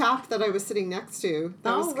chap that I was sitting next to.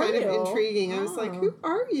 That was kind of intriguing. I was like, who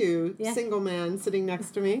are you, single man sitting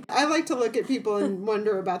next to me? I like to look at people and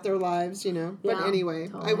wonder about their lives, you know. But anyway,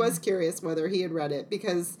 totally. I was curious whether he had read it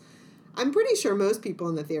because I'm pretty sure most people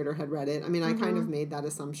in the theater had read it. I mean, I kind of made that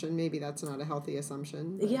assumption. Maybe that's not a healthy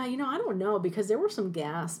assumption. But. Yeah, I don't know because there were some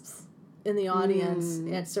gasps in the audience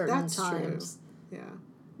at certain times. True. Yeah.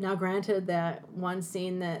 Now, granted, that one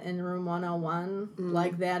scene that in Room 101,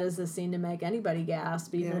 like that is a scene to make anybody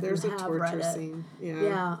gasp, even if you have read it. Scene. Yeah.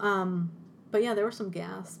 Yeah. But yeah, there were some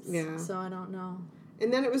gasps. Yeah. So I don't know.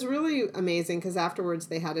 And then it was really amazing because afterwards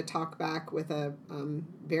they had a talk back with a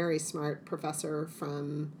very smart professor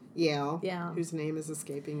from Yale. Yeah. Whose name is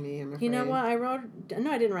escaping me, I'm afraid. You know what? I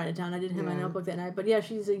didn't write it down. I didn't have my notebook that night. But yeah,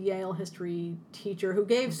 she's a Yale history teacher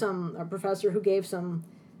a professor who gave some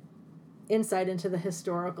insight into the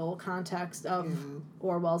historical context of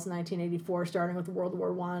Orwell's 1984, starting with World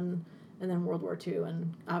War I and then World War II,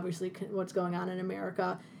 and obviously what's going on in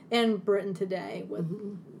America and Britain today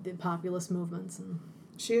with the populist movements. And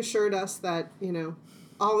she assured us that,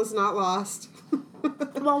 all is not lost.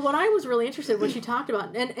 Well, what I was really interested in, what she talked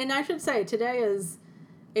about, and I should say, today is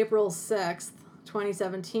April 6th,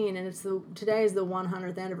 2017, and today is the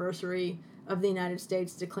 100th anniversary of the United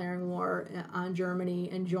States declaring war on Germany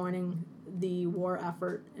and joining the war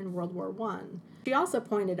effort in World War I. She also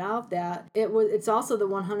pointed out that it's also the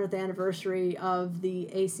 100th anniversary of the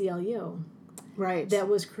ACLU. Right. That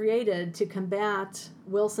was created to combat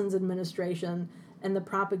Wilson's administration and the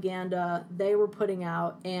propaganda they were putting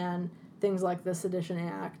out and things like the Sedition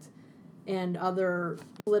Act and other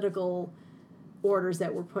political orders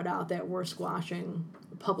that were put out that were squashing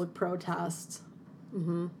public protests.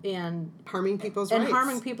 And harming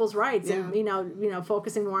people's rights, and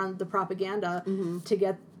focusing more on the propaganda to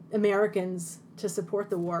get Americans to support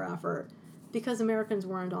the war effort because Americans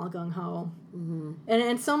weren't all gung ho,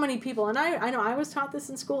 and so many people. And I know I was taught this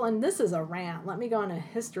in school, and this is a rant. Let me go on a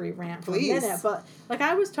history rant for a minute. But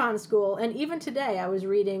I was taught in school, and even today I was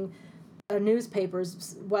reading a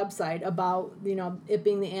newspaper's website about it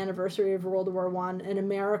being the anniversary of World War I and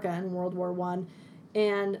America in World War I.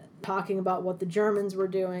 And talking about what the Germans were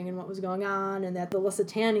doing and what was going on, and that the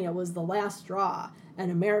Lusitania was the last straw, and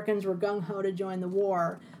Americans were gung-ho to join the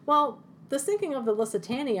war. Well, the sinking of the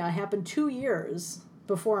Lusitania happened 2 years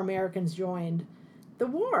before Americans joined the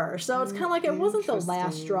war. So it's kind of like it wasn't the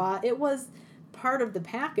last straw. It was part of the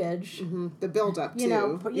package. The build-up,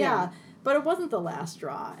 too. Yeah, but it wasn't the last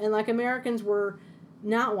straw. And, Americans were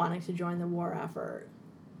not wanting to join the war effort.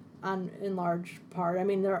 In large part. I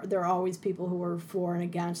mean, there are always people who are for and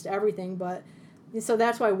against everything, but so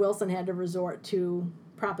that's why Wilson had to resort to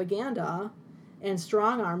propaganda and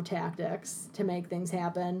strong-arm tactics to make things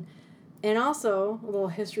happen. And also, a little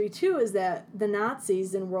history, too, is that the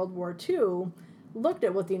Nazis in World War II looked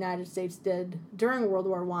at what the United States did during World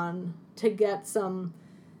War I to get some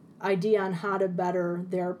idea on how to better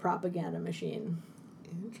their propaganda machine.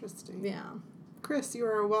 Interesting. Yeah. Chris, you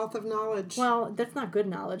are a wealth of knowledge. Well, that's not good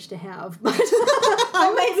knowledge to have, but maybe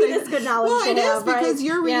it's good knowledge to have. Well, it is because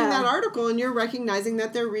you're reading that article and you're recognizing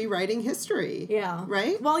that they're rewriting history. Yeah.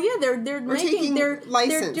 Right? Well, yeah, they're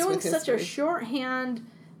doing such a shorthand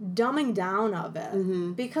dumbing down of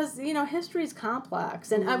it because history is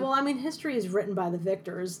complex, and history is written by the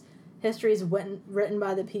victors. History is written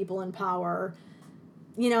by the people in power.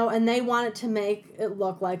 And they want it to make it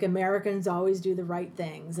look like Americans always do the right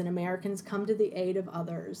things and Americans come to the aid of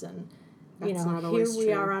others. And, here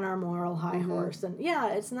we are on our moral high horse. And,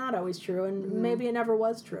 it's not always true. And maybe it never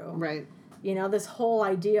was true. Right. This whole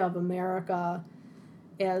idea of America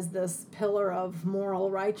as this pillar of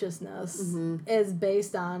moral righteousness is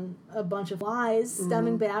based on a bunch of lies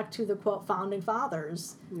stemming back to the, quote, founding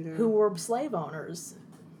fathers who were slave owners.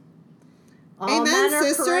 All men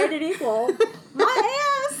are created equal.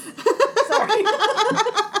 My ass! Sorry.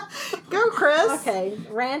 Go, Chris. Okay,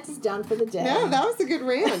 rant is done for the day. No, that was a good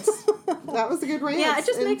rant. That was a good rant. Yeah, it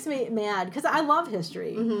just makes me mad because I love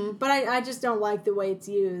history, but I just don't like the way it's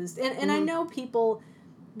used. And I know people,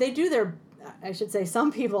 they do their, I should say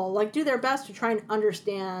some people, like do their best to try and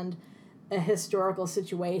understand a historical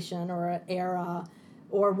situation or an era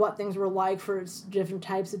or what things were like for different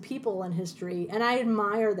types of people in history. And I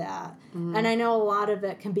admire that. And I know a lot of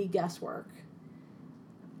it can be guesswork.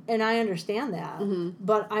 And I understand that.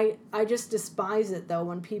 But I just despise it, though,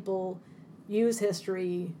 when people use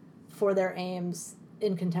history for their aims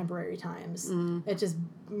in contemporary times. It just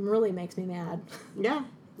really makes me mad. Yeah,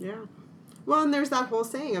 yeah. Well, and there's that whole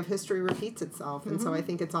saying of history repeats itself. And so I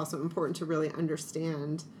think it's also important to really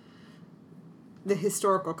understand the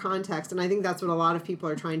historical context. And I think that's what a lot of people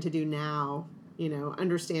are trying to do now. You know,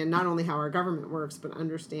 understand not only how our government works, but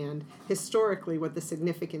understand historically what the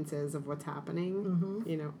significance is of what's happening.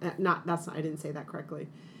 You know, I didn't say that correctly.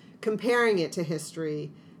 Comparing it to history,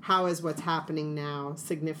 how is what's happening now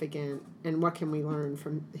significant, and what can we learn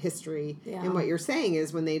from history? Yeah. And what you're saying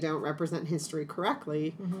is when they don't represent history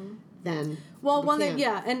correctly, then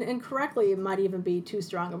and correctly, it might even be too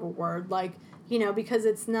strong of a word. Like, you know, because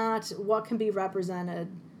it's not what can be represented.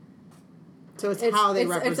 So it's how they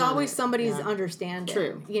represent. It's always somebody's understanding.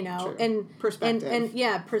 True. You know, True. and perspective.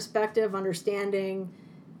 And perspective, understanding,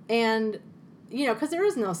 and you know, because there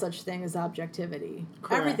is no such thing as objectivity.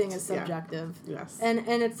 Correct. Everything is subjective. Yeah. Yes. And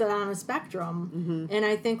it's on a spectrum. And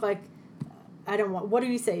I think what do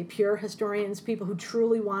you say? Pure historians, people who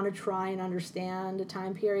truly want to try and understand a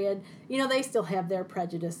time period. You know, they still have their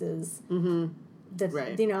prejudices. That,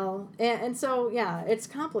 right. You know, and so it's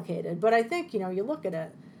complicated. But I think, you know, you look at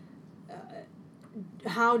it.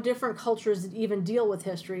 How different cultures even deal with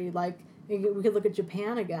history. Like, we could look at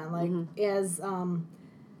Japan again. Like, as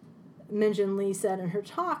Min-Jin Lee said in her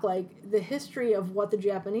talk, like, the history of what the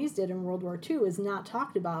Japanese did in World War II is not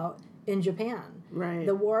talked about in Japan. Right.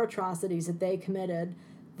 The war atrocities that they committed,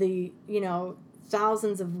 the, you know,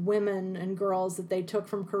 thousands of women and girls that they took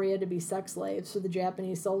from Korea to be sex slaves for the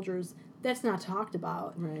Japanese soldiers, that's not talked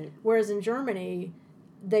about. Right. Whereas in Germany,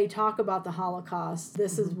 they talk about the Holocaust.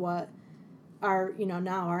 This is what our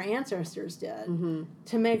ancestors did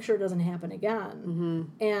to make sure it doesn't happen again.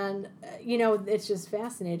 And, you know, it's just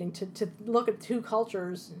fascinating to look at two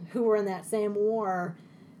cultures who were in that same war,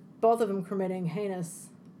 both of them committing heinous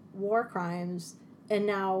war crimes, and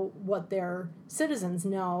now what their citizens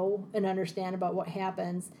know and understand about what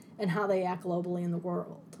happens and how they act globally in the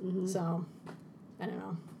world. So, I don't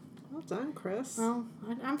know. Well done, Chris. Well,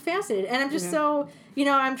 I'm fascinated. And I'm just so, you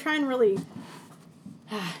know, I'm trying really...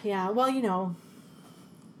 well, you know,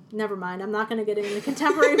 never mind. I'm not going to get into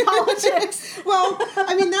contemporary politics. Well,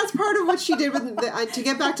 I mean, that's part of what she did with to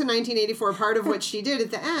get back to 1984. Part of what she did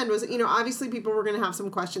at the end was, you know, obviously people were going to have some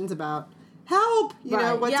questions about help. You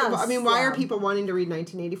know, why are people wanting to read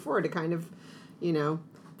 1984 to kind of, you know,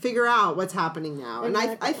 figure out what's happening now? And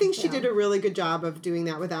I think she did a really good job of doing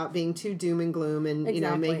that without being too doom and gloom and, you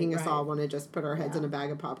know, making us all want to just put our heads in a bag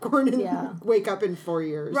of popcorn and wake up in 4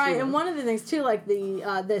 years. Right, you know? and one of the things, too, like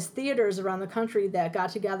there's theaters around the country that got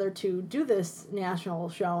together to do this national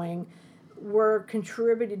showing were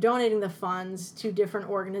donating the funds to different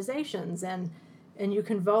organizations, and you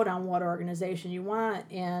can vote on what organization you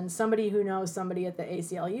want. And somebody who knows somebody at the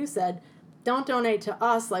ACLU said, don't donate to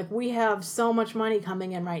us. Like, we have so much money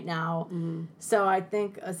coming in right now. So I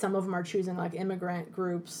think some of them are choosing, like, immigrant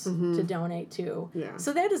groups to donate to. Yeah.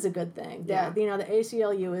 So that is a good thing. That, you know, the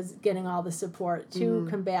ACLU is getting all the support to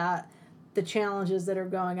combat the challenges that are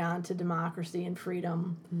going on to democracy and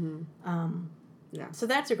freedom. So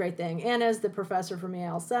that's a great thing. And as the professor from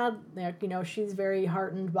Yale said, you know, she's very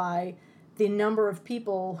heartened by the number of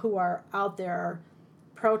people who are out there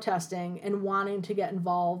protesting and wanting to get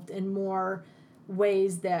involved in more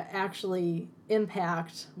ways that actually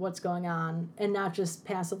impact what's going on and not just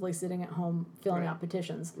passively sitting at home filling out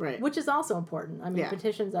petitions, which is also important. I mean,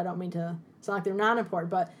 petitions, I don't mean to sound like they're not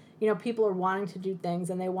important, but, you know, people are wanting to do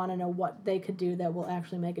things and they want to know what they could do that will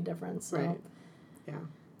actually make a difference. So.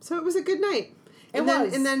 So it was a good night. And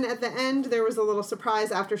then at the end, there was a little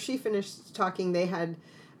surprise. After she finished talking, they had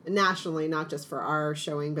nationally, not just for our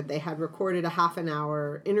showing, but they had recorded a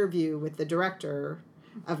half-an-hour interview with the director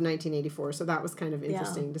of 1984. So that was kind of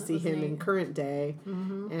interesting to see him in current day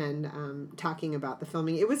and talking about the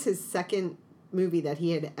filming. It was his second movie that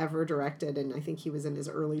he had ever directed, and I think he was in his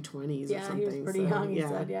early 20s or something. Yeah, he was pretty young, he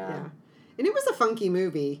said, And it was a funky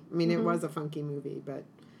movie. I mean, it was a funky movie, but...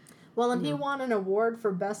 Well, and he won an award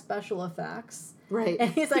for Best Special Effects. Right. And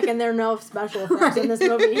he's like, and there are no special effects in this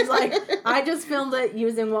movie. He's like, I just filmed it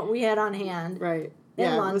using what we had on hand. Right.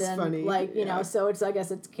 In London. It was funny. Like, you know, so it's, I guess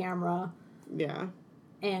it's camera. Yeah.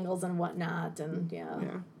 Angles and whatnot, and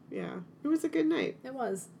Yeah. It was a good night. It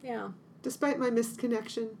was, yeah. Despite my missed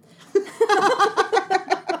connection.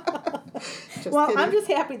 Well, kidding. I'm just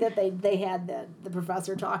happy that they had the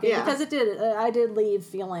professor talking because it did. I did leave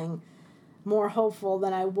feeling more hopeful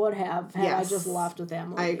than I would have had I just left with that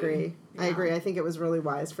movie. I agree. Yeah. I agree. I think it was really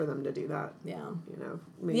wise for them to do that. Yeah. You know.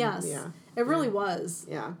 Yes. Yeah. It really was.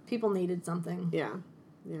 Yeah. People needed something. Yeah.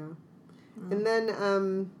 Yeah. And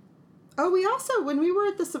then, we also, when we were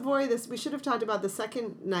at the Savoy, we should have talked about the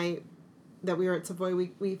second night that we were at Savoy,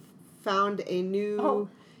 we found a new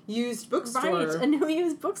used bookstore. Right, a new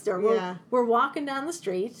used bookstore. We're walking down the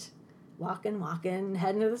street, walking,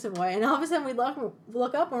 heading to the Savoy, and all of a sudden we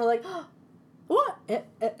look up and we're like, oh, what?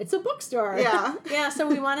 It's a bookstore. Yeah. Yeah, so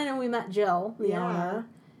we went in and we met Jill, the owner.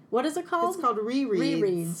 What is it called? It's called Rereads.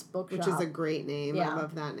 Rereads Bookshop. Which is a great name. Yeah. I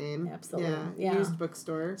love that name. Absolutely. Yeah. Used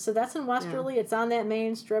bookstore. So that's in Westerly. It's on that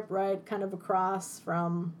main strip, right, kind of across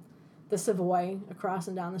from the Savoy, across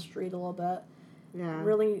and down the street a little bit. Yeah.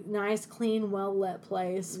 Really nice, clean, well-lit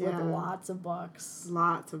place with lots of books.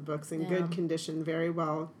 Lots of books in good condition, very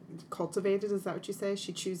well cultivated. Is that what you say?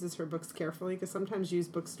 She chooses her books carefully because sometimes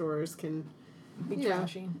used bookstores can be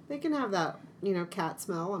trashy. They can have that, cat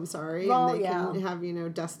smell, I'm sorry. Well, and they can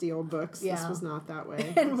have, dusty old books. Yeah. This was not that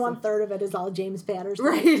way. And 1/3 of it is all James Patterson.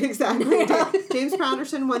 Right, exactly. James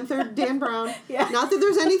Patterson, 1/3 Dan Brown. Yeah. Not that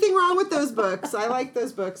there's anything wrong with those books. I like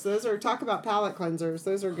those books. Those are, talk about palate cleansers.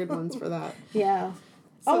 Those are good ones for that. Yeah.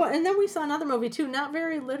 So, and then we saw another movie, too. Not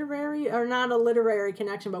very literary, or not a literary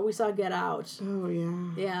connection, but we saw Get Out. Oh, yeah.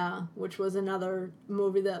 Yeah, which was another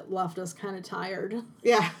movie that left us kind of tired.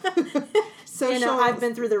 Yeah. Social, I've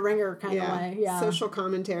been through the ringer kind of way. Yeah. Social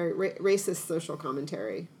commentary, racist social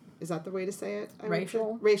commentary. Is that the way to say it?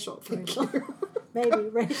 Racial. Thank you. Maybe.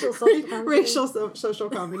 Racial social commentary. Racial social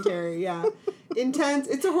commentary, yeah. Intense.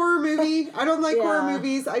 It's a horror movie. I don't like horror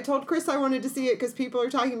movies. I told Chris I wanted to see it because people are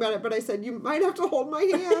talking about it, but I said, you might have to hold my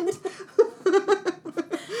hand.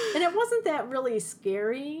 And it wasn't that really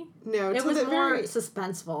scary. No, it was more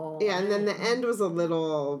suspenseful. Yeah, and then the end was a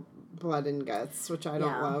little blood and guts, which I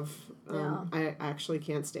don't love. I actually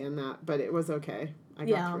can't stand that, but it was okay. I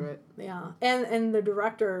got through it. Yeah, and the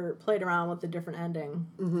director played around with the different ending.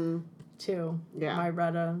 Mm-hmm. Too. Yeah. I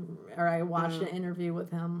watched an interview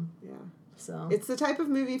with him. Yeah. So it's the type of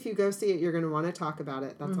movie, if you go see it, you're going to want to talk about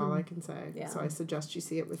it. That's all I can say. Yeah. So I suggest you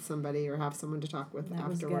see it with somebody or have someone to talk with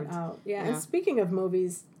afterwards. Get Out. Yeah. And speaking of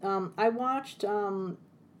movies, I watched on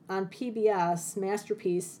PBS,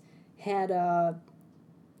 Masterpiece had a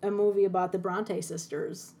movie about the Bronte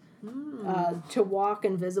sisters. To Walk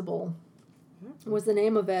Invisible was the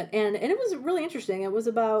name of it. And it was really interesting. It was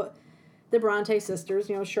about the Bronte sisters,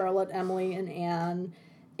 Charlotte, Emily, and Anne.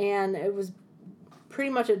 And it was pretty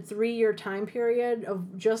much a 3-year time period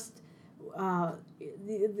of just...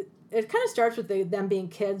 it kind of starts with them being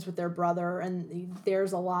kids with their brother, and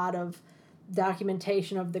there's a lot of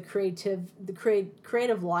documentation of the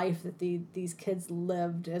creative life that these kids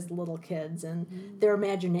lived as little kids, and their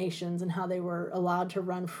imaginations, and how they were allowed to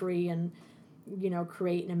run free and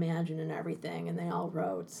create and imagine and everything, and they all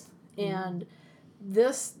wrote. And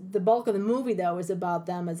the bulk of the movie though is about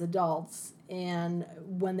them as adults, and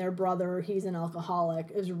when their brother, he's an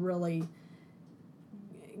alcoholic, is really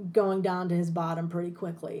going down to his bottom pretty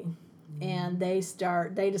quickly. And they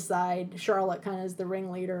decide, Charlotte kind of is the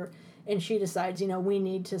ringleader, and she decides, we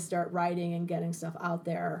need to start writing and getting stuff out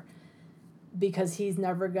there because he's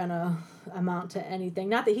never going to amount to anything.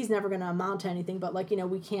 Not that he's never going to amount to anything, but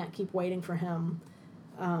we can't keep waiting for him.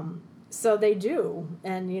 So they do.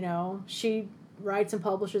 And, she writes and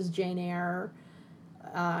publishes Jane Eyre.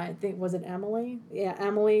 I think, was it Emily? Yeah,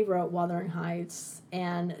 Emily wrote Wuthering Heights.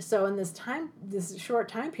 And so in this short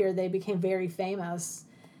time period, they became very famous.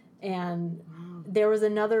 And there was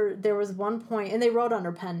one point, and they wrote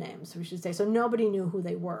under pen names, we should say, so nobody knew who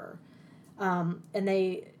they were. And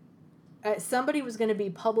somebody was going to be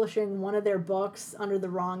publishing one of their books under the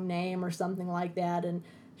wrong name or something like that, and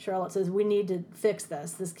Charlotte says, we need to fix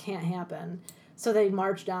this. This can't happen. So they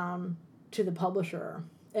marched down to the publisher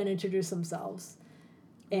and introduced themselves.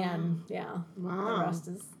 And, the rest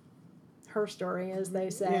is her story, as they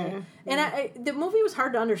say. Yeah. And the movie was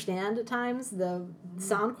hard to understand at times. The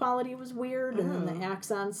sound quality was weird, and then the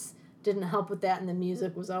accents didn't help with that, and the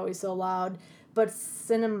music was always so loud. But the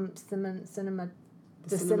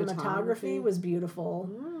cinematography was beautiful.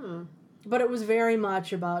 But it was very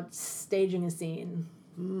much about staging a scene.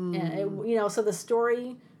 And so the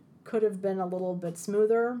story could have been a little bit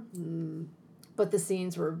smoother, but the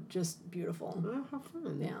scenes were just beautiful. Oh, how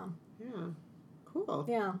fun. Yeah. Cool.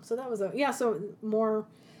 Yeah, so that was so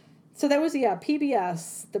that was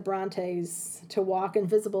PBS, the Brontes, To Walk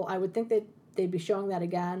Invisible. I would think they'd they'd be showing that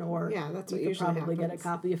again, or that's you what could probably happens. get a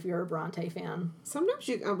copy if you're a Bronte fan. Sometimes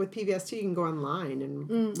you with PBS too, you can go online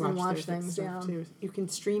and watch things. Stuff too. You can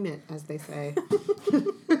stream it, as they say.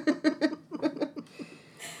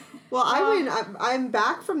 Well, I'm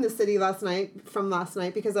back from the city last night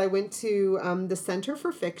because I went to the Center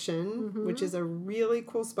for Fiction, which is a really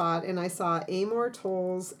cool spot, and I saw Amor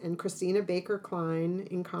Towles and Christina Baker Klein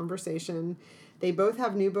in conversation. They both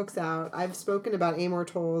have new books out. I've spoken about Amor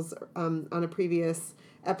Towles on a previous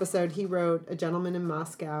episode. He wrote A Gentleman in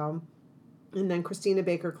Moscow, and then Christina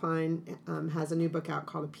Baker Klein has a new book out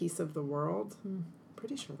called A Piece of the World.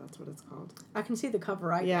 Pretty sure that's what it's called. I can see the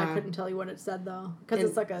cover. I couldn't tell you what it said, though, because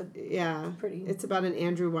it's like a pretty... It's about an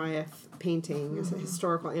Andrew Wyeth painting. It's a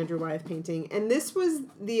historical Andrew Wyeth painting. And this was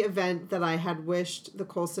the event that I had wished the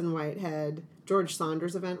Colson Whitehead George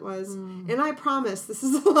Saunders event was. And I promise this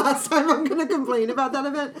is the last time I'm going to complain about that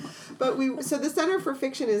event. But so the Center for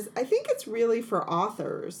Fiction is, I think it's really for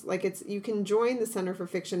authors. Like you can join the Center for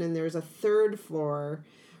Fiction, and there's a third floor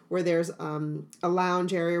where there's a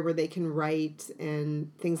lounge area where they can write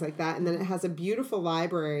and things like that. And then it has a beautiful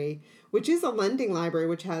library, which is a lending library,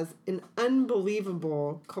 which has an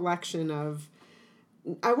unbelievable collection of...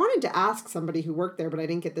 I wanted to ask somebody who worked there, but I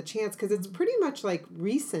didn't get the chance, because it's pretty much like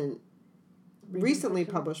recently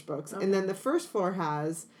published books. Okay. And then the first floor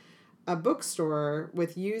has a bookstore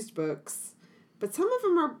with used books. But some of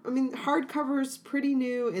them are, hardcovers pretty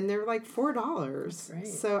new, and they're like $4.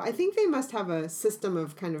 So I think they must have a system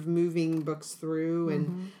of kind of moving books through.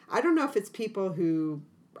 And I don't know if it's people who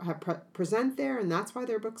have present there, and that's why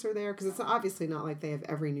their books are there, because it's obviously not like they have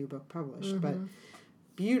every new book published. But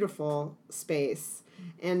beautiful space.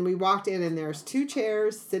 And we walked in, and there's 2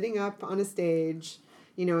 chairs sitting up on a stage,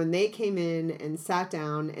 and they came in and sat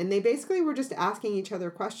down, and they basically were just asking each other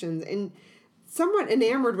questions. And somewhat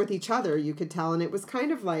enamored with each other, you could tell, and it was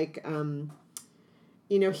kind of like,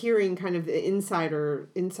 hearing kind of the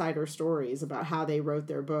insider stories about how they wrote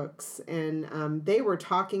their books, and they were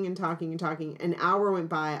talking and talking and talking. An hour went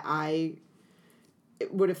by. I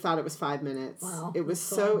would have thought it was 5 minutes. Wow, it was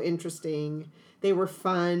so interesting. They were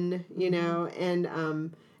fun,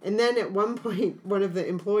 and then at one point, one of the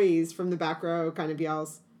employees from the back row kind of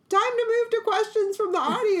yells, "Time to move to questions from the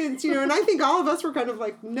audience," and I think all of us were kind of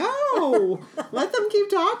like, no, let them keep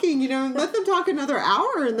talking, let them talk another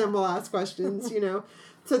hour, and then we'll ask questions,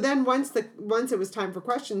 So then once it was time for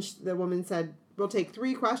questions, the woman said, "We'll take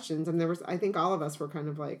 3 questions," and I think all of us were kind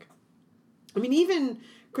of like, even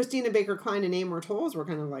Christina Baker Klein and Amor Towles were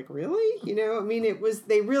kind of like, really?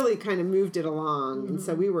 They really kind of moved it along, and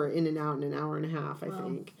so we were in and out in an hour and a half, I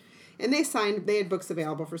think. And they had books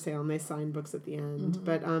available for sale, and they signed books at the end.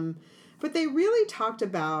 But they really talked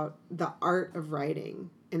about the art of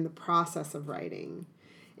writing and the process of writing.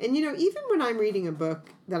 And, even when I'm reading a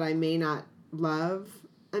book that I may not love,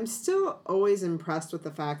 I'm still always impressed with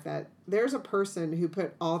the fact that there's a person who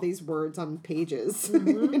put all these words on pages,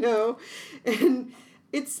 and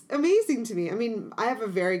it's amazing to me. I have a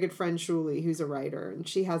very good friend, Shuli, who's a writer, and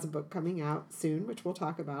she has a book coming out soon, which we'll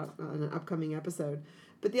talk about on an upcoming episode.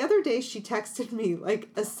 But the other day, she texted me, like,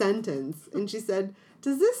 a sentence, and she said,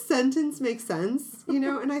 "Does this sentence make sense?"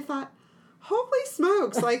 And I thought, holy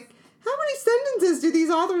smokes, like, how many sentences do these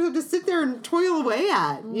authors have to sit there and toil away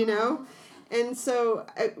at, And so,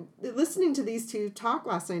 listening to these 2 talk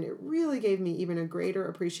last night, it really gave me even a greater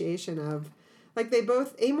appreciation of, like,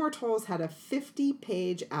 Amor Towles had a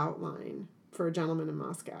 50-page outline for A Gentleman in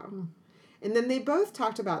Moscow. And then they both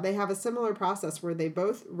talked about, they have a similar process where they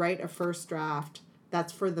both write a first draft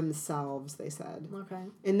that's for themselves, they said. Okay.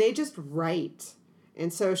 And they just write.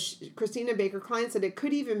 And so Christina Baker Klein said it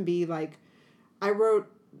could even be like, I wrote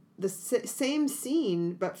the same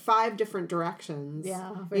scene, but 5 different directions.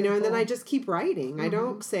 Yeah. And cool. Then I just keep writing. I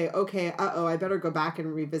don't say, okay, I better go back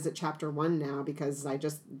and revisit chapter 1 now because I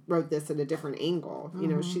just wrote this at a different angle.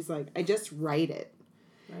 She's like, I just write it.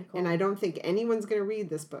 Very cool. And I don't think anyone's going to read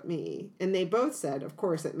this but me. And they both said, of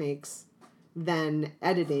course, it makes then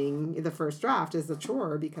editing the first draft is a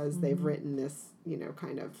chore because they've written this,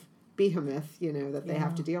 kind of behemoth, that they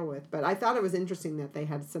have to deal with. But I thought it was interesting that they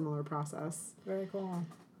had a similar process. Very cool.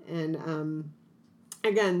 And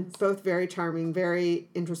again, both very charming, very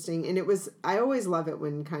interesting. And I always love it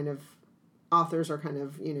when kind of authors are kind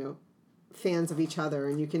of, fans of each other,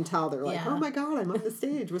 and you can tell they're like, oh my God, I'm on the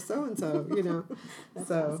stage with so-and-so,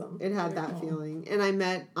 so awesome. It had very that cool. feeling. And I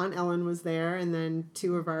met, Aunt Ellen was there, and then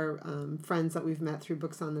 2 of our friends that we've met through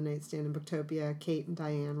Books on the Nightstand and Booktopia, Kate and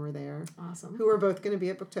Diane, were there. Awesome. Who are both going to be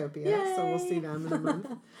at Booktopia. Yay! So we'll see them in a month.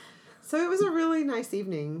 So it was a really nice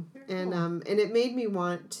evening, and it made me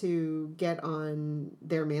want to get on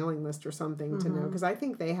their mailing list or something to know, because I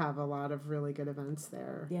think they have a lot of really good events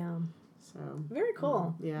there. Yeah. So very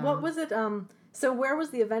cool. Yeah. What was it? So where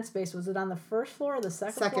was the event space? Was it on the first floor or the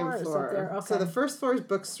second floor? Second floor. Okay. So the first floor is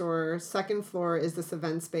bookstore. Second floor is this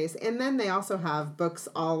event space, and then they also have books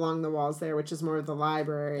all along the walls there, which is more of the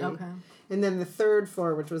library. Okay. And then the third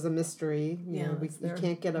floor, which was a mystery. You know, you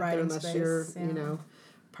can't get up there unless you're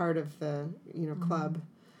part of the club.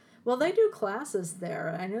 Well, they do classes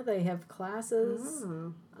there. I know they have classes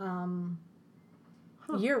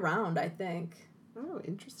year round, I think. Oh,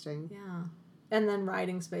 interesting. Yeah. And then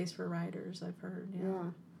writing space for writers, I've heard.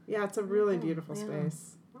 Yeah, it's a really beautiful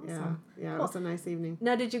space. Awesome. Yeah, it was a nice evening.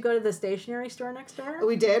 Now, did you go to the stationery store next door?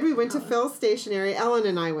 We did. We went to Phil's Stationery. Ellen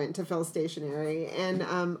and I went to Phil's Stationery, and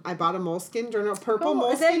I bought a Moleskine journal, purple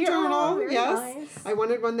Moleskine journal. Very nice. I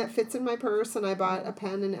wanted one that fits in my purse, and I bought a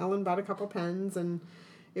pen, and Ellen bought a couple pens, and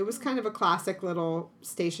it was kind of a classic little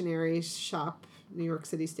stationery shop. New York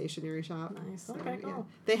City stationery shop. Nice. Okay, cool. Yeah.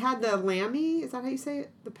 They had the Lamy, is that how you say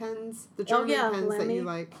it? The pens, the German pens Lamy. That you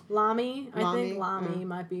like. Lamy. I think Lamy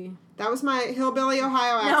might be. That was my hillbilly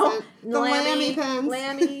Ohio accent. No, the Lamy pens.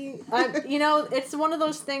 Lamy. It's one of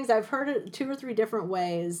those things, I've heard it 2 or 3 different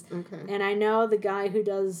ways. Okay. And I know the guy who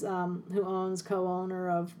does, co-owner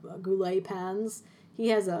of Goulet Pens, he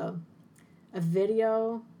has a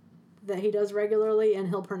video that he does regularly, and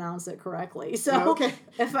he'll pronounce it correctly. So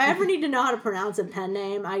if I ever need to know how to pronounce a pen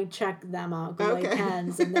name, I check them out, Goulet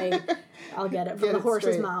Pens, and I'll get it from the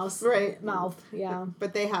horse's mouth. Right. Mouth, yeah.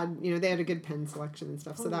 But they had a good pen selection and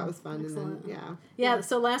stuff, so that was fun. Excellent. And then, Yeah,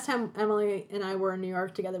 so last time Emily and I were in New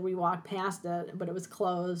York together, we walked past it, but it was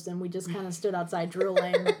closed, and we just kind of stood outside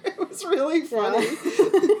drooling. It was really funny.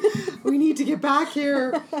 We need to get back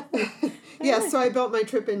here. Yeah, so I built my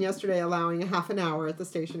trip in yesterday, allowing a half an hour at the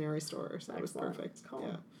stationery store. So that was perfect. Cool.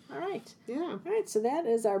 Yeah. All right. Yeah. All right, so that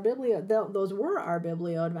is our those were our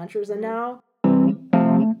biblio adventures, and now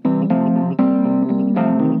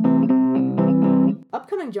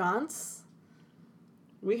upcoming jaunts.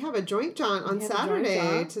 We have a joint jaunt on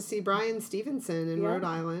Saturday to see Brian Stevenson in Rhode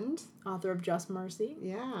Island. Author of Just Mercy.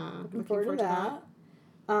 Yeah. Looking forward to that.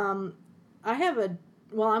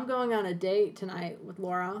 I'm going on a date tonight with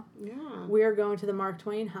Laura. Yeah. We're going to the Mark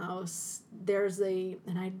Twain house.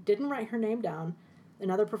 And I didn't write her name down,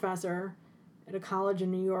 another professor at a college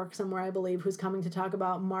in New York somewhere, I believe, who's coming to talk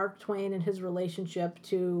about Mark Twain and his relationship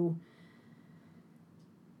to,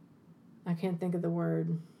 I can't think of the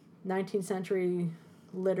word, 19th century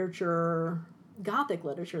literature, Gothic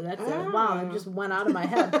literature, that's it. Wow, it just went out of my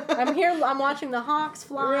head. I'm watching the hawks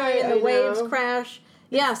fly and the waves crash.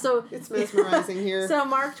 Yeah, so it's mesmerizing here. So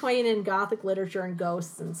Mark Twain in Gothic literature and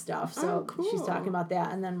ghosts and stuff. So cool. She's talking about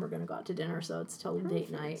that, and then we're going to go out to dinner. So it's totally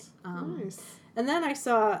date night. Nice. And then I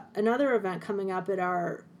saw another event coming up at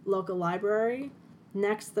our local library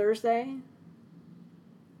next Thursday.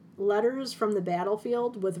 Letters from the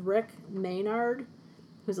Battlefield with Rick Maynard,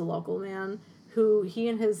 who's a local man, who he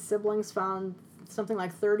and his siblings found something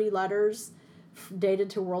like 30 letters dated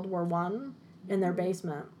to World War I in their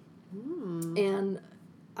basement. And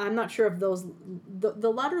I'm not sure if the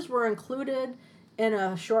letters were included in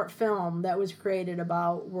a short film that was created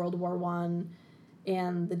about World War I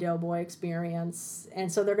and the Doughboy experience. And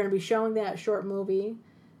so they're going to be showing that short movie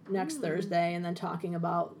next Thursday and then talking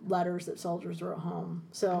about letters that soldiers wrote home.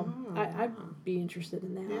 So I'd be interested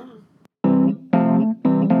in that. Yeah.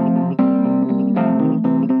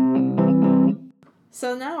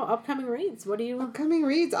 So now, upcoming reads. What do you... Upcoming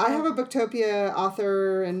reads. I have a Booktopia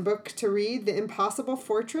author and book to read, The Impossible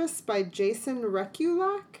Fortress by Jason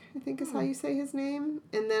Rekulak, I think is how you say his name.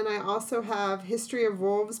 And then I also have History of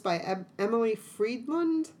Wolves by Emily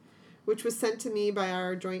Friedland, which was sent to me by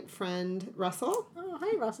our joint friend, Russell. Oh,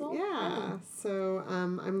 hi, Russell. Yeah. So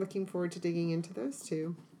I'm looking forward to digging into those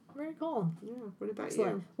two. Very cool. Yeah. What about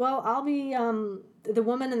Excellent. you? Well, I'll be... The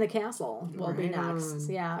Woman in the Castle will be next. On.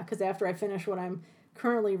 Yeah, because after I finish what I'm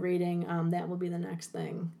currently reading, that will be the next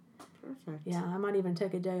thing. Perfect. Yeah, I might even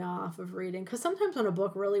take a day off of reading, because sometimes when a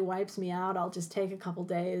book really wipes me out, I'll just take a couple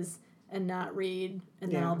days and not read,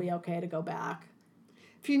 and then I'll be okay to go back.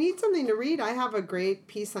 If you need something to read, I have a great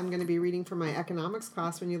piece I'm going to be reading for my economics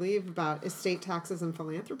class when you leave about estate taxes and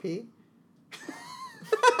philanthropy.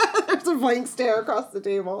 There's a blank stare across the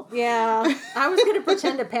table. Yeah, I was going to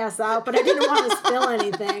pretend to pass out, but I didn't want to spill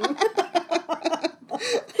anything.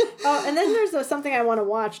 Oh, and then there's something I want to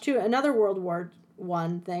watch, too. Another World War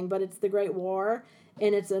I thing, but it's The Great War,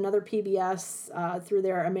 and it's another PBS through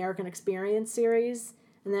their American Experience series,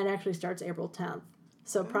 and that actually starts April 10th.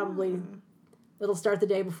 So probably it'll start the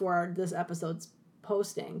day before this episode's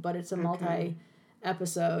posting, but it's a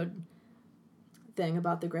multi-episode thing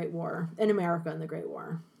about the Great War in America and the Great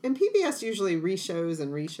War. And PBS usually reshows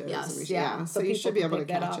and reshows. Yes, and yeah. So you should be able to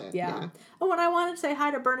catch it. Yeah. Oh, and I wanted to say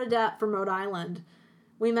hi to Bernadette from Rhode Island.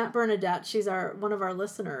 We met Bernadette. She's one of our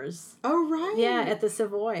listeners. Oh, right. Yeah, at the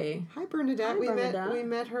Savoy. Hi, Bernadette. We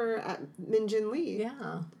met her at Min Jin Lee.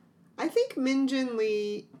 Yeah. I think Min Jin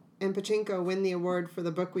Lee and Pachinko win the award for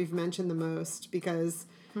the book we've mentioned the most because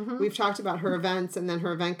we've talked about her events, and then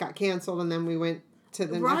her event got canceled, and then we went to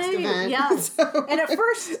the next event. Yes. And at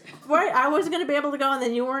first, I wasn't going to be able to go, and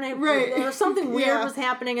then you weren't able. Right. There was something weird was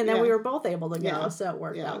happening, and then we were both able to go, so it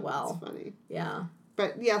worked out well. That's funny. Yeah.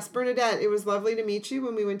 But yes, Bernadette, it was lovely to meet you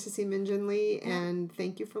when we went to see Min Jin Lee, and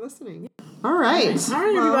thank you for listening. All right. All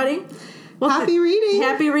right, everybody. Well, happy reading.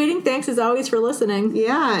 Happy reading. Thanks as always for listening.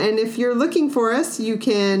 Yeah, and if you're looking for us, you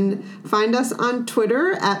can find us on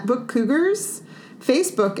Twitter at Book Cougars,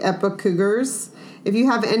 Facebook at Book Cougars. If you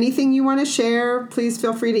have anything you want to share, please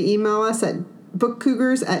feel free to email us at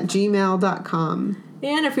bookcougars@gmail.com.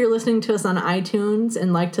 And if you're listening to us on iTunes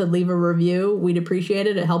and like to leave a review, we'd appreciate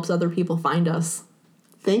it. It helps other people find us.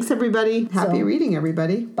 Thanks, everybody. Happy reading,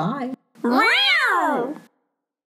 everybody. Bye.